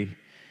pretty.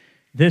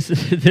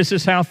 This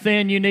is how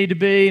thin you need to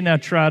be, now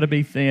try to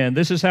be thin.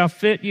 This is how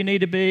fit you need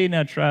to be,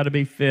 now try to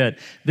be fit.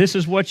 This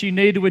is what you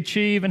need to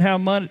achieve and how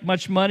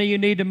much money you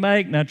need to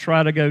make, now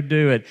try to go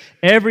do it.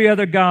 Every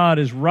other God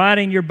is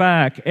riding your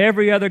back.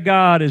 Every other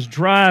God is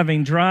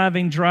driving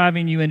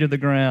you into the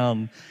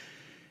ground.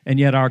 And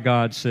yet our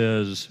God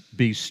says,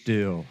 be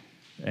still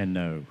and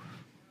know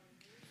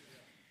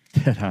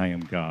that I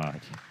am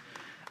God.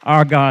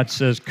 Our God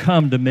says,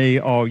 come to me,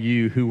 all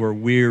you who are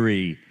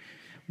weary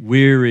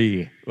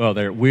and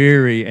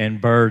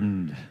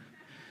burdened,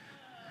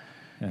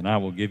 and I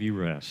will give you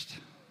rest.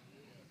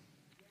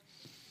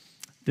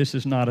 This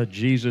is not a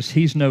Jesus.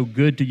 He's no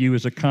good to you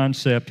as a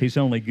concept. He's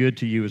only good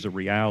to you as a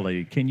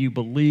reality. Can you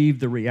believe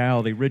the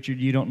reality? Richard,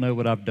 you don't know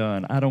what I've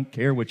done. I don't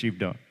care what you've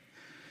done.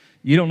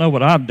 You don't know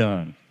what I've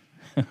done.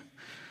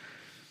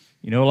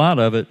 You know a lot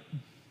of it,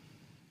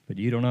 but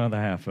you don't know the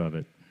half of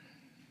it.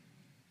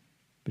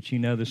 But you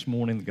know this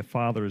morning the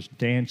Father is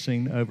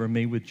dancing over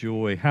me with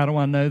joy. How do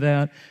I know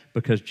that?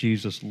 Because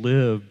Jesus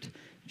lived,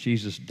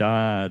 Jesus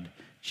died,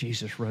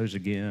 Jesus rose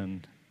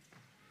again.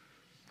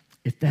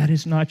 If that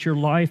is not your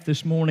life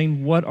this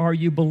morning, what are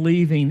you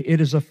believing?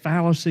 It is a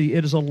fallacy,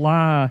 it is a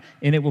lie,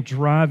 and it will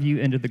drive you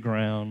into the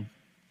ground.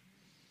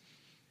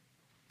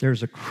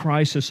 There's a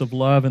crisis of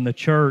love in the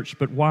church,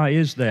 but why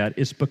is that?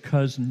 It's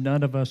because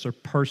none of us are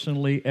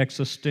personally,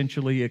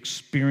 existentially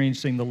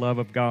experiencing the love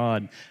of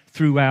God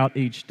throughout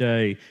each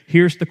day.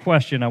 Here's the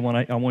question I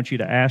want you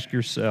to ask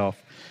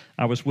yourself.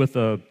 I was with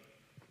a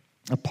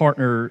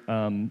partner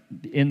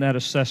in that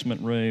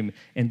assessment room,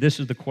 and this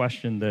is the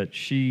question that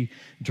she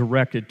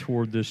directed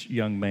toward this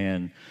young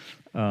man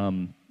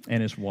and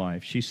his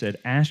wife. She said,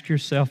 ask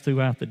yourself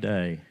throughout the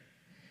day,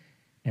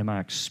 am I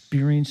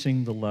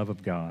experiencing the love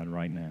of God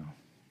right now?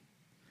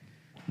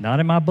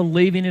 Not am I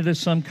believing it as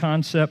some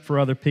concept for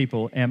other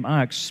people. Am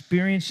I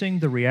experiencing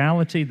the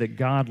reality that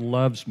God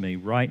loves me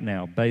right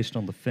now based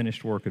on the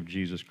finished work of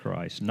Jesus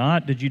Christ?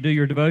 Not, did you do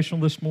your devotional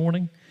this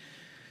morning?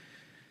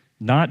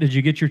 Not, did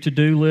you get your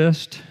to-do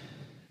list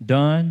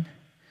done?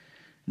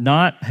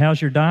 Not,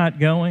 how's your diet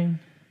going?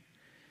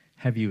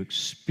 Have you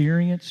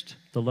experienced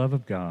the love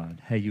of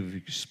God? Have you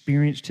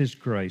experienced His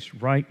grace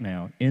right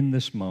now, in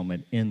this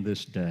moment, in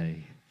this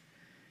day?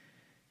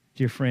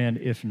 Dear friend,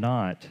 if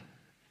not,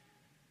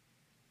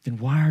 then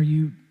why are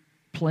you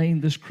playing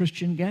this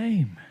Christian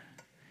game?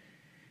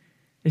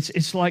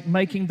 It's like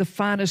making the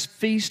finest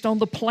feast on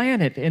the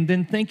planet and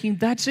then thinking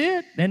that's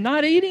it and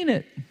not eating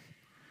it.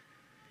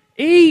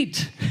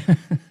 Eat.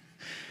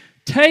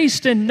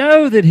 Taste and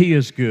know that He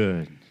is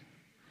good.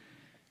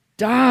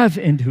 Dive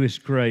into His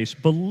grace.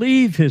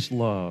 Believe His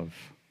love.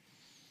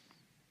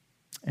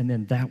 And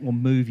then that will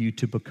move you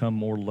to become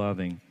more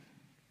loving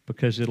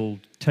because it'll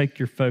take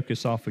your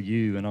focus off of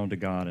you and onto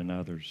God and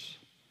others.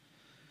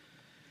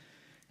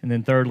 And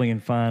then thirdly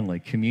and finally,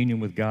 communion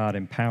with God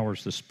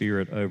empowers the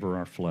Spirit over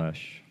our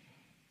flesh.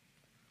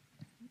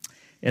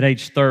 At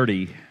age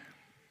 30,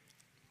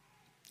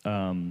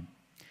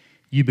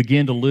 you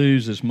begin to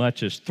lose as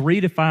much as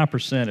 3 to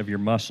 5% of your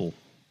muscle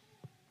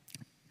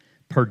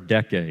per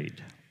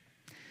decade.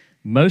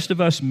 Most of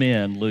us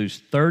men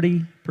lose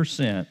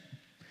 30%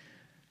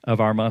 of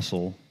our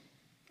muscle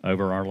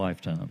over our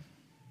lifetime.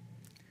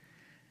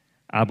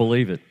 I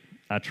believe it.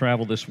 I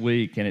traveled this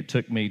week, and it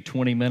took me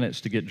 20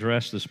 minutes to get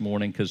dressed this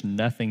morning because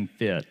nothing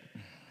fit.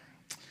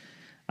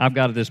 I've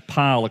got this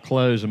pile of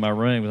clothes in my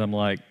room, and I'm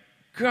like,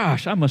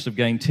 gosh, I must have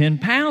gained 10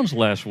 pounds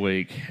last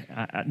week.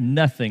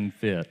 Nothing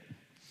fit.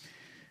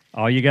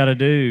 All you got to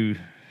do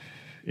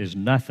is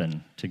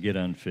nothing to get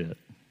unfit.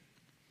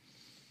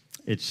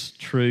 It's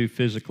true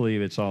physically,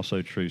 it's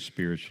also true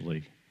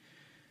spiritually.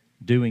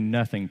 Doing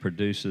nothing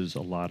produces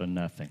a lot of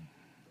nothing.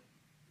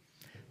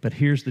 But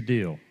here's the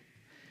deal.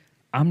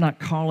 I'm not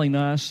calling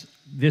us,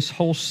 this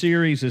whole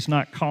series is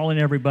not calling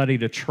everybody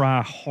to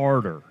try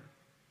harder.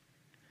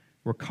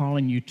 We're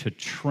calling you to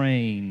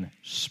train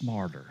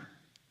smarter.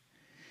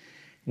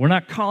 We're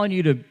not calling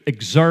you to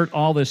exert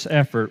all this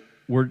effort.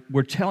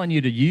 We're telling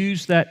you to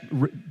use that,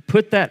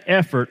 put that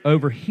effort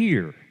over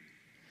here.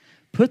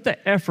 Put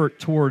the effort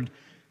toward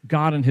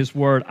God and His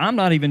Word. I'm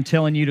not even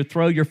telling you to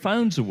throw your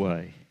phones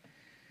away.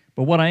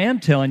 But what I am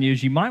telling you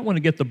is you might want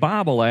to get the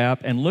Bible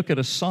app and look at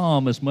a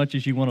psalm as much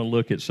as you want to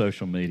look at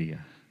social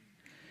media.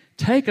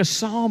 Take a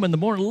psalm in the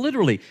morning.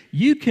 Literally,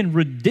 you can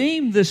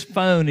redeem this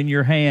phone in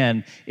your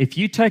hand if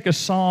you take a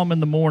psalm in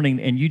the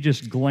morning and you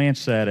just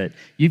glance at it.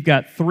 You've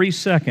got 3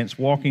 seconds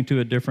walking to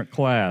a different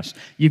class.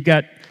 You've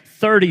got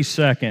 30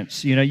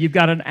 seconds. You've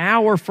got an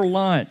hour for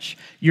lunch.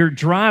 You're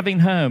driving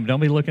home. Don't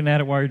be looking at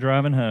it while you're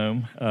driving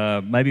home.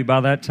 Maybe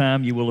by that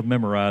time you will have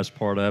memorized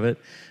part of it.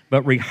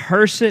 But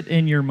rehearse it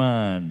in your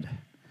mind.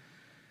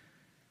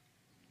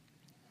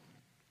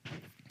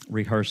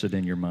 Rehearse it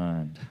in your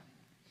mind.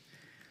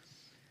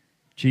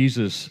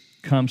 Jesus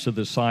comes to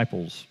the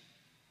disciples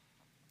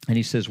and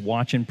He says,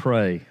 watch and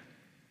pray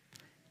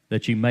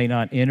that you may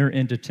not enter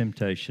into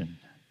temptation.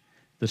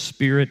 The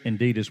spirit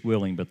indeed is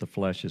willing, but the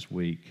flesh is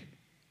weak.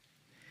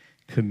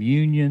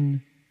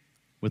 Communion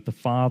with the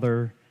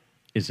Father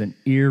is an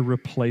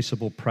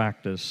irreplaceable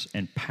practice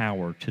and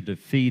power to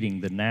defeating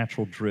the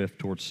natural drift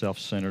towards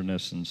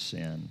self-centeredness and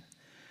sin.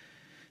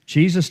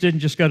 Jesus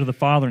didn't just go to the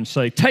Father and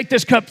say, take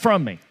this cup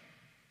from me.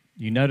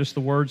 You notice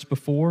the words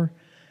before?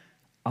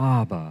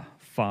 Abba,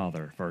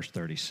 Father, verse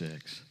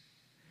 36.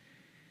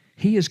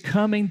 He is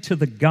coming to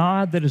the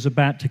God that is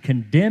about to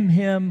condemn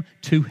him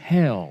to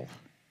hell.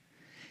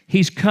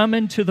 He's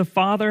coming to the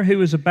Father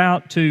who is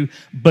about to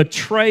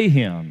betray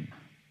him.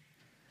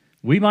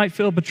 We might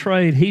feel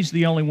betrayed. He's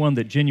the only one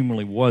that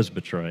genuinely was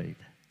betrayed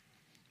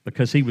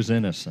because he was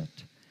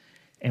innocent.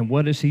 And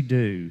what does he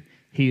do?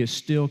 He is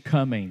still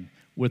coming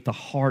with the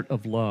heart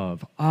of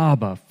love.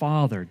 Abba,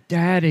 Father,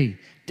 Daddy,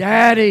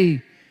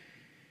 Daddy,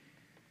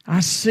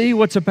 I see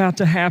what's about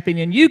to happen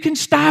and you can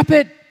stop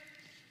it,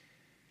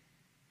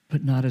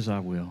 but not as I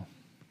will,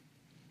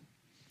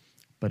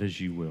 but as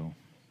you will.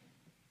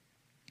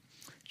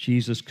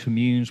 Jesus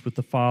communes with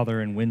the Father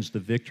and wins the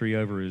victory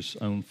over his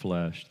own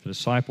flesh. The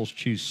disciples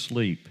choose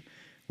sleep,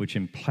 which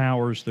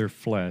empowers their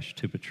flesh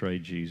to betray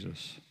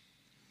Jesus.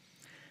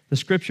 The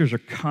scriptures are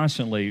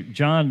constantly,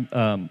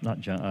 Tim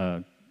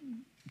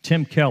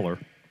Keller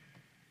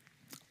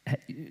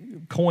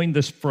coined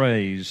this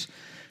phrase,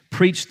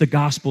 preach the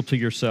gospel to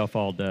yourself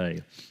all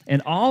day.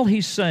 And all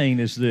he's saying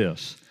is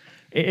this.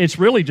 It's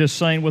really just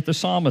saying what the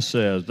psalmist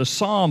says. The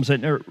Psalms,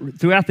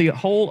 throughout the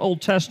whole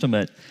Old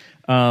Testament,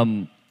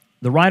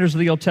 the writers of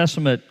the Old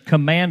Testament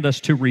command us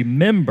to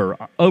remember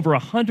over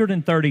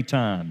 130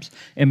 times,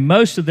 and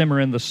most of them are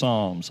in the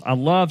Psalms. I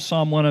love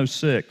Psalm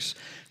 106.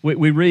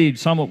 We read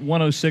Psalm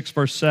 106,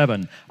 verse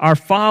 7. Our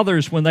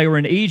fathers, when they were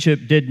in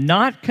Egypt, did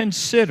not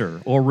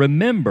consider or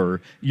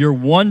remember your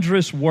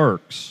wondrous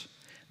works.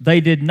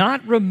 They did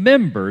not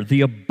remember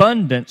the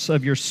abundance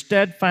of your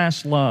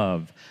steadfast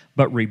love,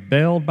 but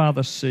rebelled by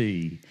the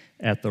sea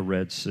at the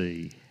Red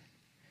Sea.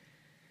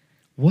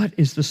 What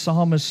is the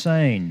psalmist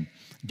saying?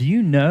 Do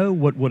you know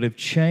what would have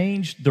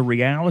changed the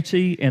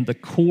reality and the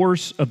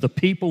course of the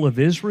people of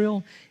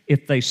Israel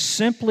if they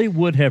simply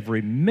would have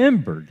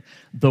remembered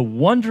the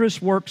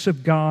wondrous works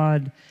of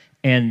God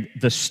and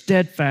the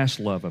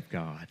steadfast love of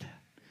God?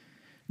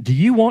 Do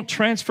you want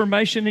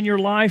transformation in your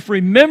life?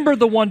 Remember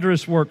the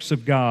wondrous works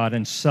of God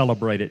and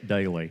celebrate it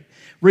daily.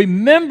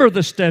 Remember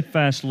the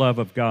steadfast love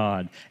of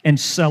God and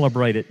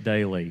celebrate it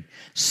daily.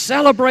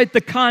 Celebrate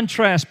the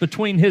contrast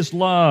between His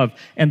love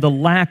and the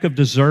lack of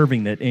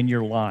deserving it in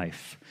your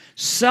life.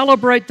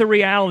 Celebrate the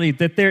reality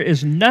that there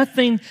is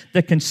nothing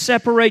that can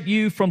separate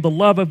you from the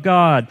love of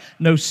God.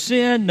 No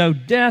sin, no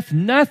death,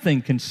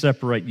 nothing can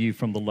separate you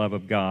from the love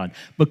of God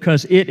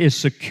because it is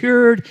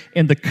secured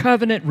in the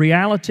covenant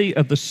reality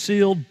of the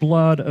sealed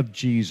blood of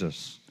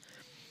Jesus.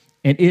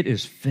 And it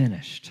is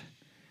finished.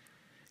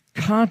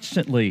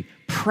 Constantly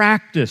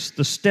practice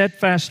the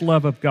steadfast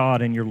love of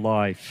God in your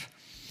life.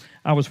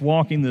 I was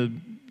walking the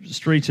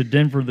streets of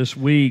Denver this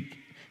week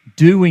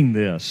doing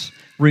this,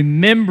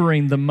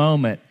 remembering the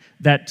moment,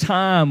 that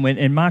time when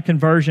in my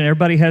conversion,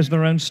 everybody has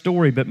their own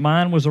story, but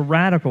mine was a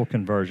radical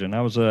conversion.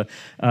 I was a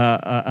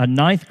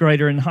ninth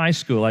grader in high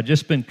school. I'd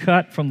just been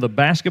cut from the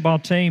basketball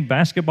team.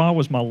 Basketball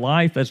was my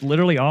life. That's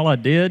literally all I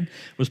did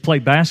was play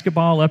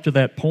basketball up to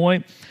that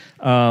point.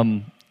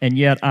 And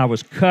yet I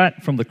was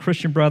cut from the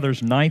Christian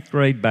Brothers ninth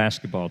grade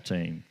basketball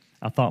team.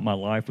 I thought my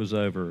life was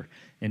over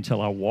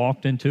until I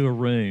walked into a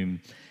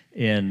room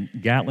in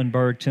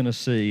Gatlinburg,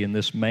 Tennessee, and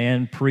this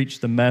man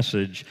preached the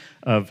message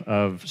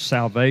of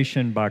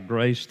salvation by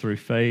grace through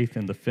faith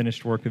in the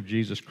finished work of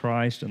Jesus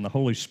Christ, and the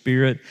Holy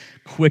Spirit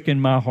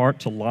quickened my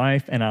heart to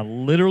life, and I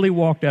literally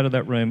walked out of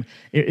that room.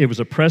 It was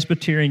a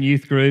Presbyterian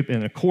youth group,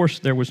 and of course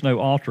there was no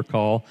altar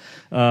call.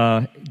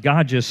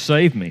 God just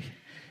saved me.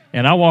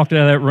 And I walked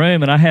out of that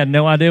room, and I had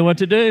no idea what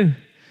to do.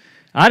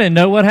 I didn't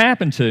know what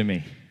happened to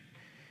me.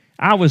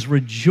 I was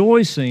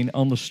rejoicing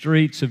on the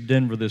streets of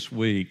Denver this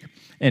week.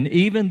 And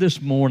even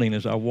this morning,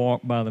 as I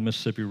walked by the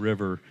Mississippi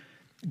River,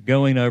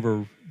 going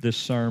over this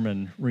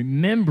sermon,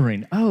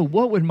 remembering, oh,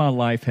 what would my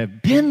life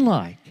have been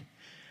like?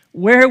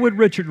 Where would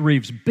Richard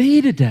Reeves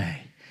be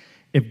today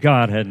if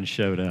God hadn't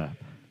showed up?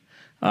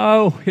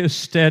 Oh, His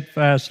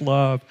steadfast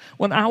love.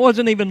 When I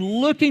wasn't even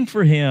looking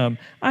for Him,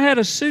 I had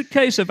a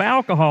suitcase of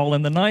alcohol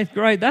in the 9th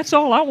grade. That's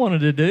all I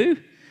wanted to do.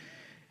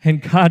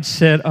 And God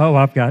said, oh,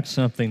 I've got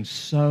something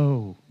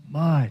so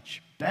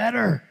much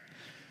better.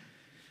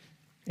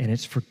 And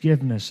it's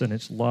forgiveness, and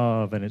it's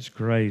love, and it's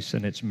grace,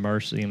 and it's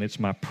mercy, and it's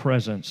my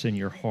presence in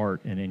your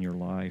heart and in your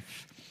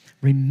life.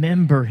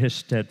 Remember His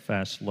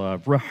steadfast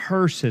love.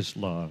 Rehearse His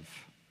love.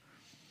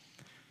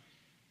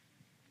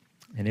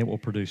 And it will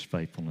produce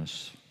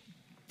faithfulness,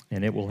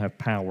 and it will have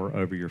power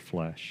over your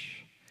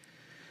flesh.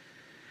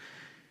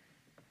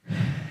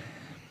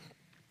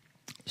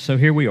 So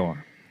here we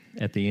are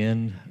at the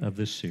end of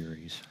this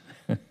series.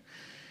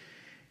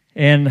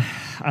 And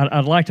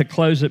I'd like to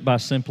close it by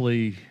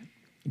simply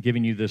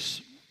giving you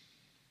this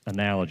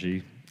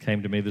analogy.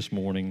 Came to me this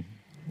morning.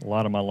 A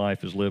lot of my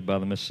life is lived by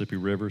the Mississippi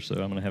River, so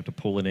I'm going to have to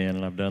pull it in,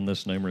 and I've done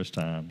this numerous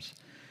times.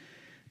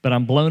 But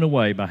I'm blown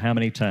away by how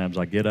many times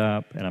I get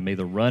up and I'm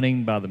either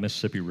running by the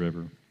Mississippi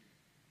River.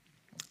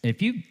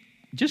 If you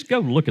just go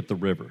look at the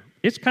river,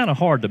 it's kind of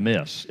hard to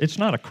miss. It's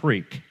not a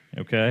creek,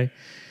 okay?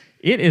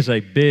 It is a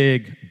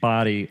big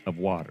body of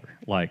water,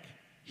 like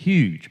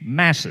huge,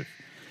 massive.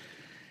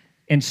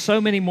 And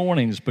so many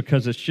mornings,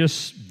 because it's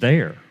just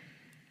there,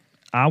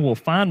 I will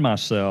find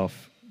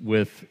myself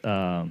with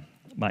my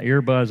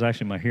earbuds.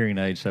 Actually, my hearing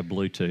aids have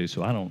Bluetooth,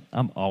 so I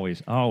always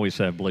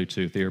have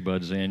Bluetooth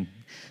earbuds in.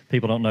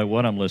 People don't know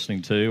what I'm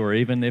listening to, or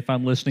even if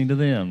I'm listening to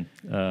them,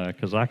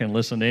 because I can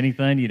listen to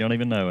anything, you don't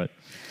even know it.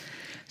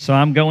 So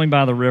I'm going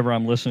by the river,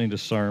 I'm listening to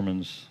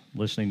sermons,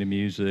 listening to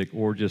music,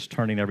 or just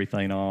turning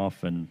everything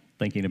off and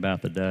thinking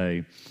about the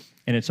day.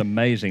 And it's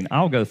amazing.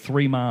 I'll go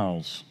 3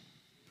 miles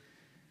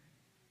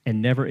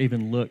and never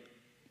even look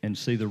and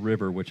see the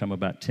river, which I'm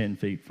about 10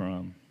 feet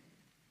from.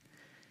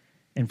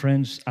 And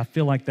friends, I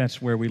feel like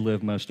that's where we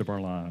live most of our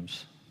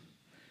lives.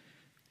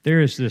 There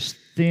is this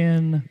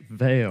thin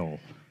veil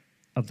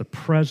of the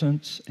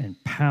presence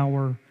and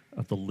power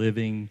of the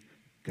living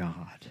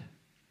God.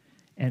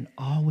 And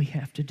all we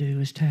have to do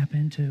is tap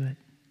into it.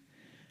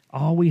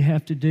 All we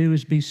have to do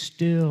is be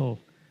still,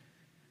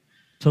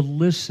 to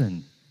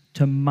listen,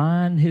 to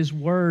mine His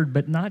Word,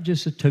 but not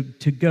just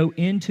to go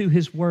into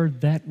His Word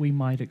that we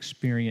might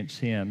experience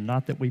Him,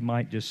 not that we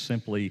might just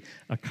simply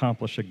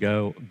accomplish a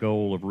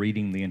goal of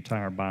reading the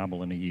entire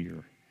Bible in a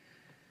year,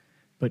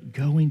 but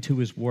going to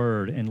His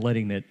Word and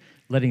letting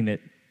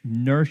it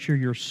nurture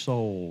your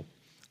soul,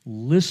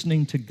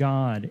 listening to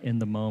God in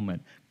the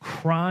moment,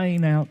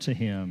 crying out to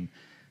Him.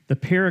 The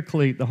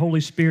Paraclete, the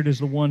Holy Spirit, is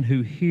the one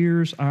who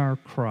hears our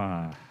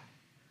cry.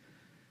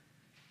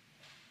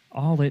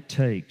 All it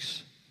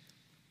takes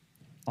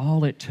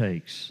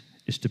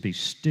is to be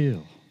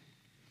still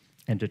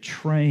and to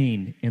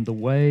train in the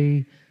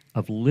way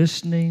of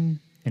listening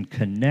and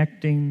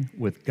connecting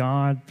with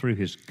God through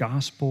His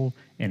gospel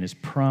and His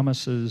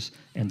promises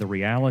and the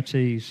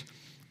realities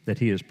that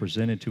He has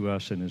presented to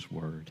us in His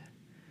Word.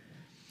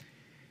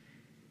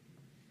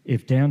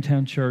 If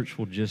Downtown Church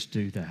will just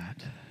do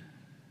that,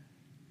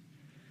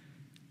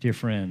 dear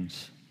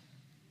friends,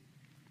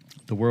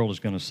 the world is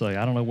going to say,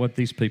 I don't know what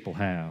these people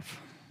have.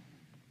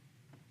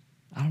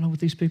 I don't know what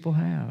these people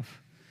have,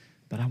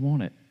 but I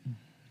want it.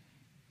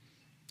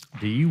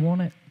 Do you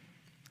want it?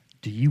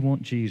 Do you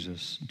want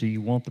Jesus? Do you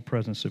want the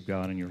presence of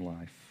God in your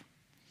life?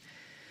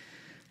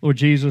 Lord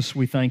Jesus,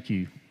 we thank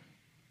You.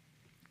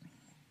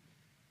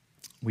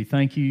 We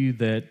thank You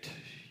that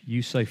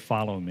You say,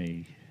 follow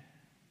me.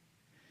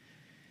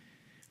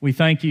 We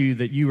thank You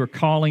that You are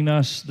calling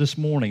us this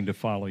morning to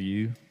follow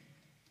You,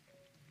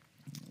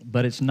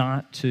 but it's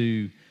not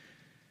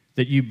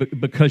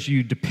because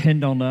You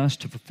depend on us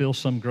to fulfill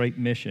some great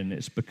mission.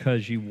 It's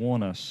because You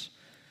want us.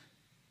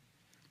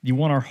 You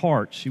want our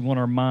hearts. You want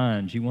our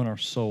minds. You want our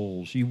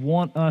souls. You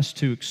want us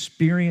to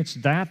experience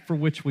that for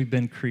which we've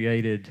been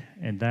created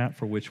and that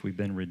for which we've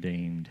been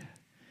redeemed.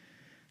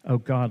 Oh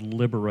God,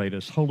 liberate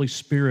us. Holy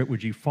Spirit,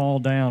 would You fall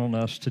down on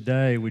us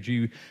today? Would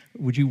you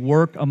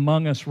work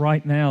among us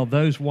right now?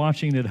 Those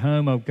watching at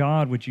home, oh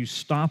God, would You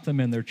stop them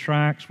in their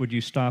tracks? Would You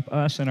stop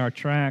us in our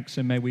tracks?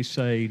 And may we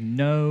say,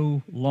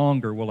 no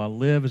longer will I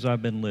live as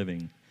I've been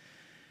living.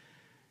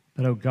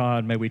 But oh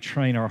God, may we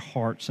train our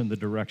hearts in the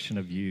direction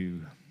of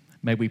You.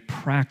 May we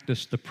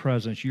practice the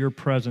presence, your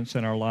presence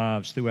in our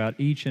lives throughout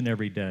each and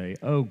every day.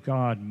 Oh,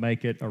 God,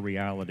 make it a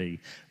reality.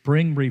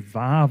 Bring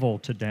revival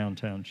to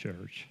Downtown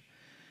Church.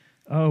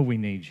 Oh, we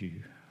need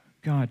you.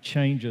 God,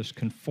 change us,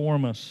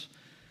 conform us,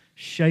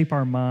 shape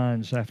our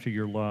minds after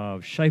your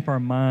love, shape our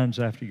minds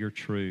after your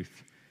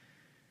truth.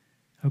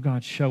 Oh,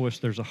 God, show us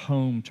there's a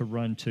home to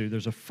run to,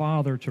 there's a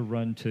Father to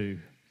run to,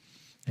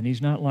 and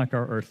He's not like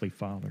our earthly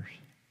fathers.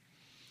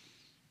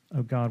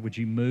 Oh, God, would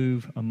you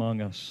move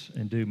among us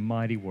and do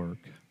mighty work?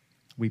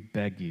 We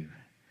beg you.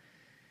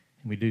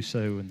 And we do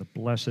so in the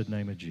blessed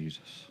name of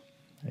Jesus.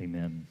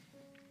 Amen.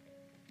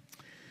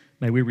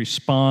 May we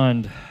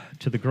respond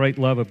to the great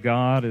love of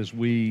God as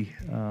we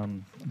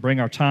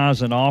bring our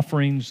tithes and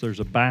offerings. There's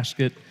a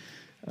basket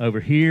over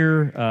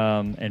here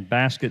and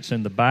baskets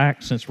in the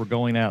back since we're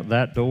going out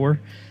that door.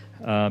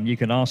 You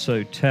can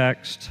also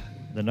text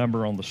the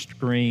number on the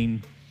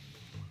screen,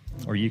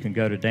 or you can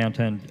go to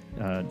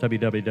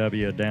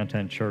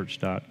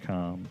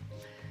www.downtownchurch.com.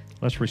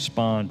 Let's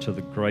respond to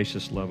the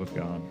gracious love of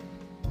God.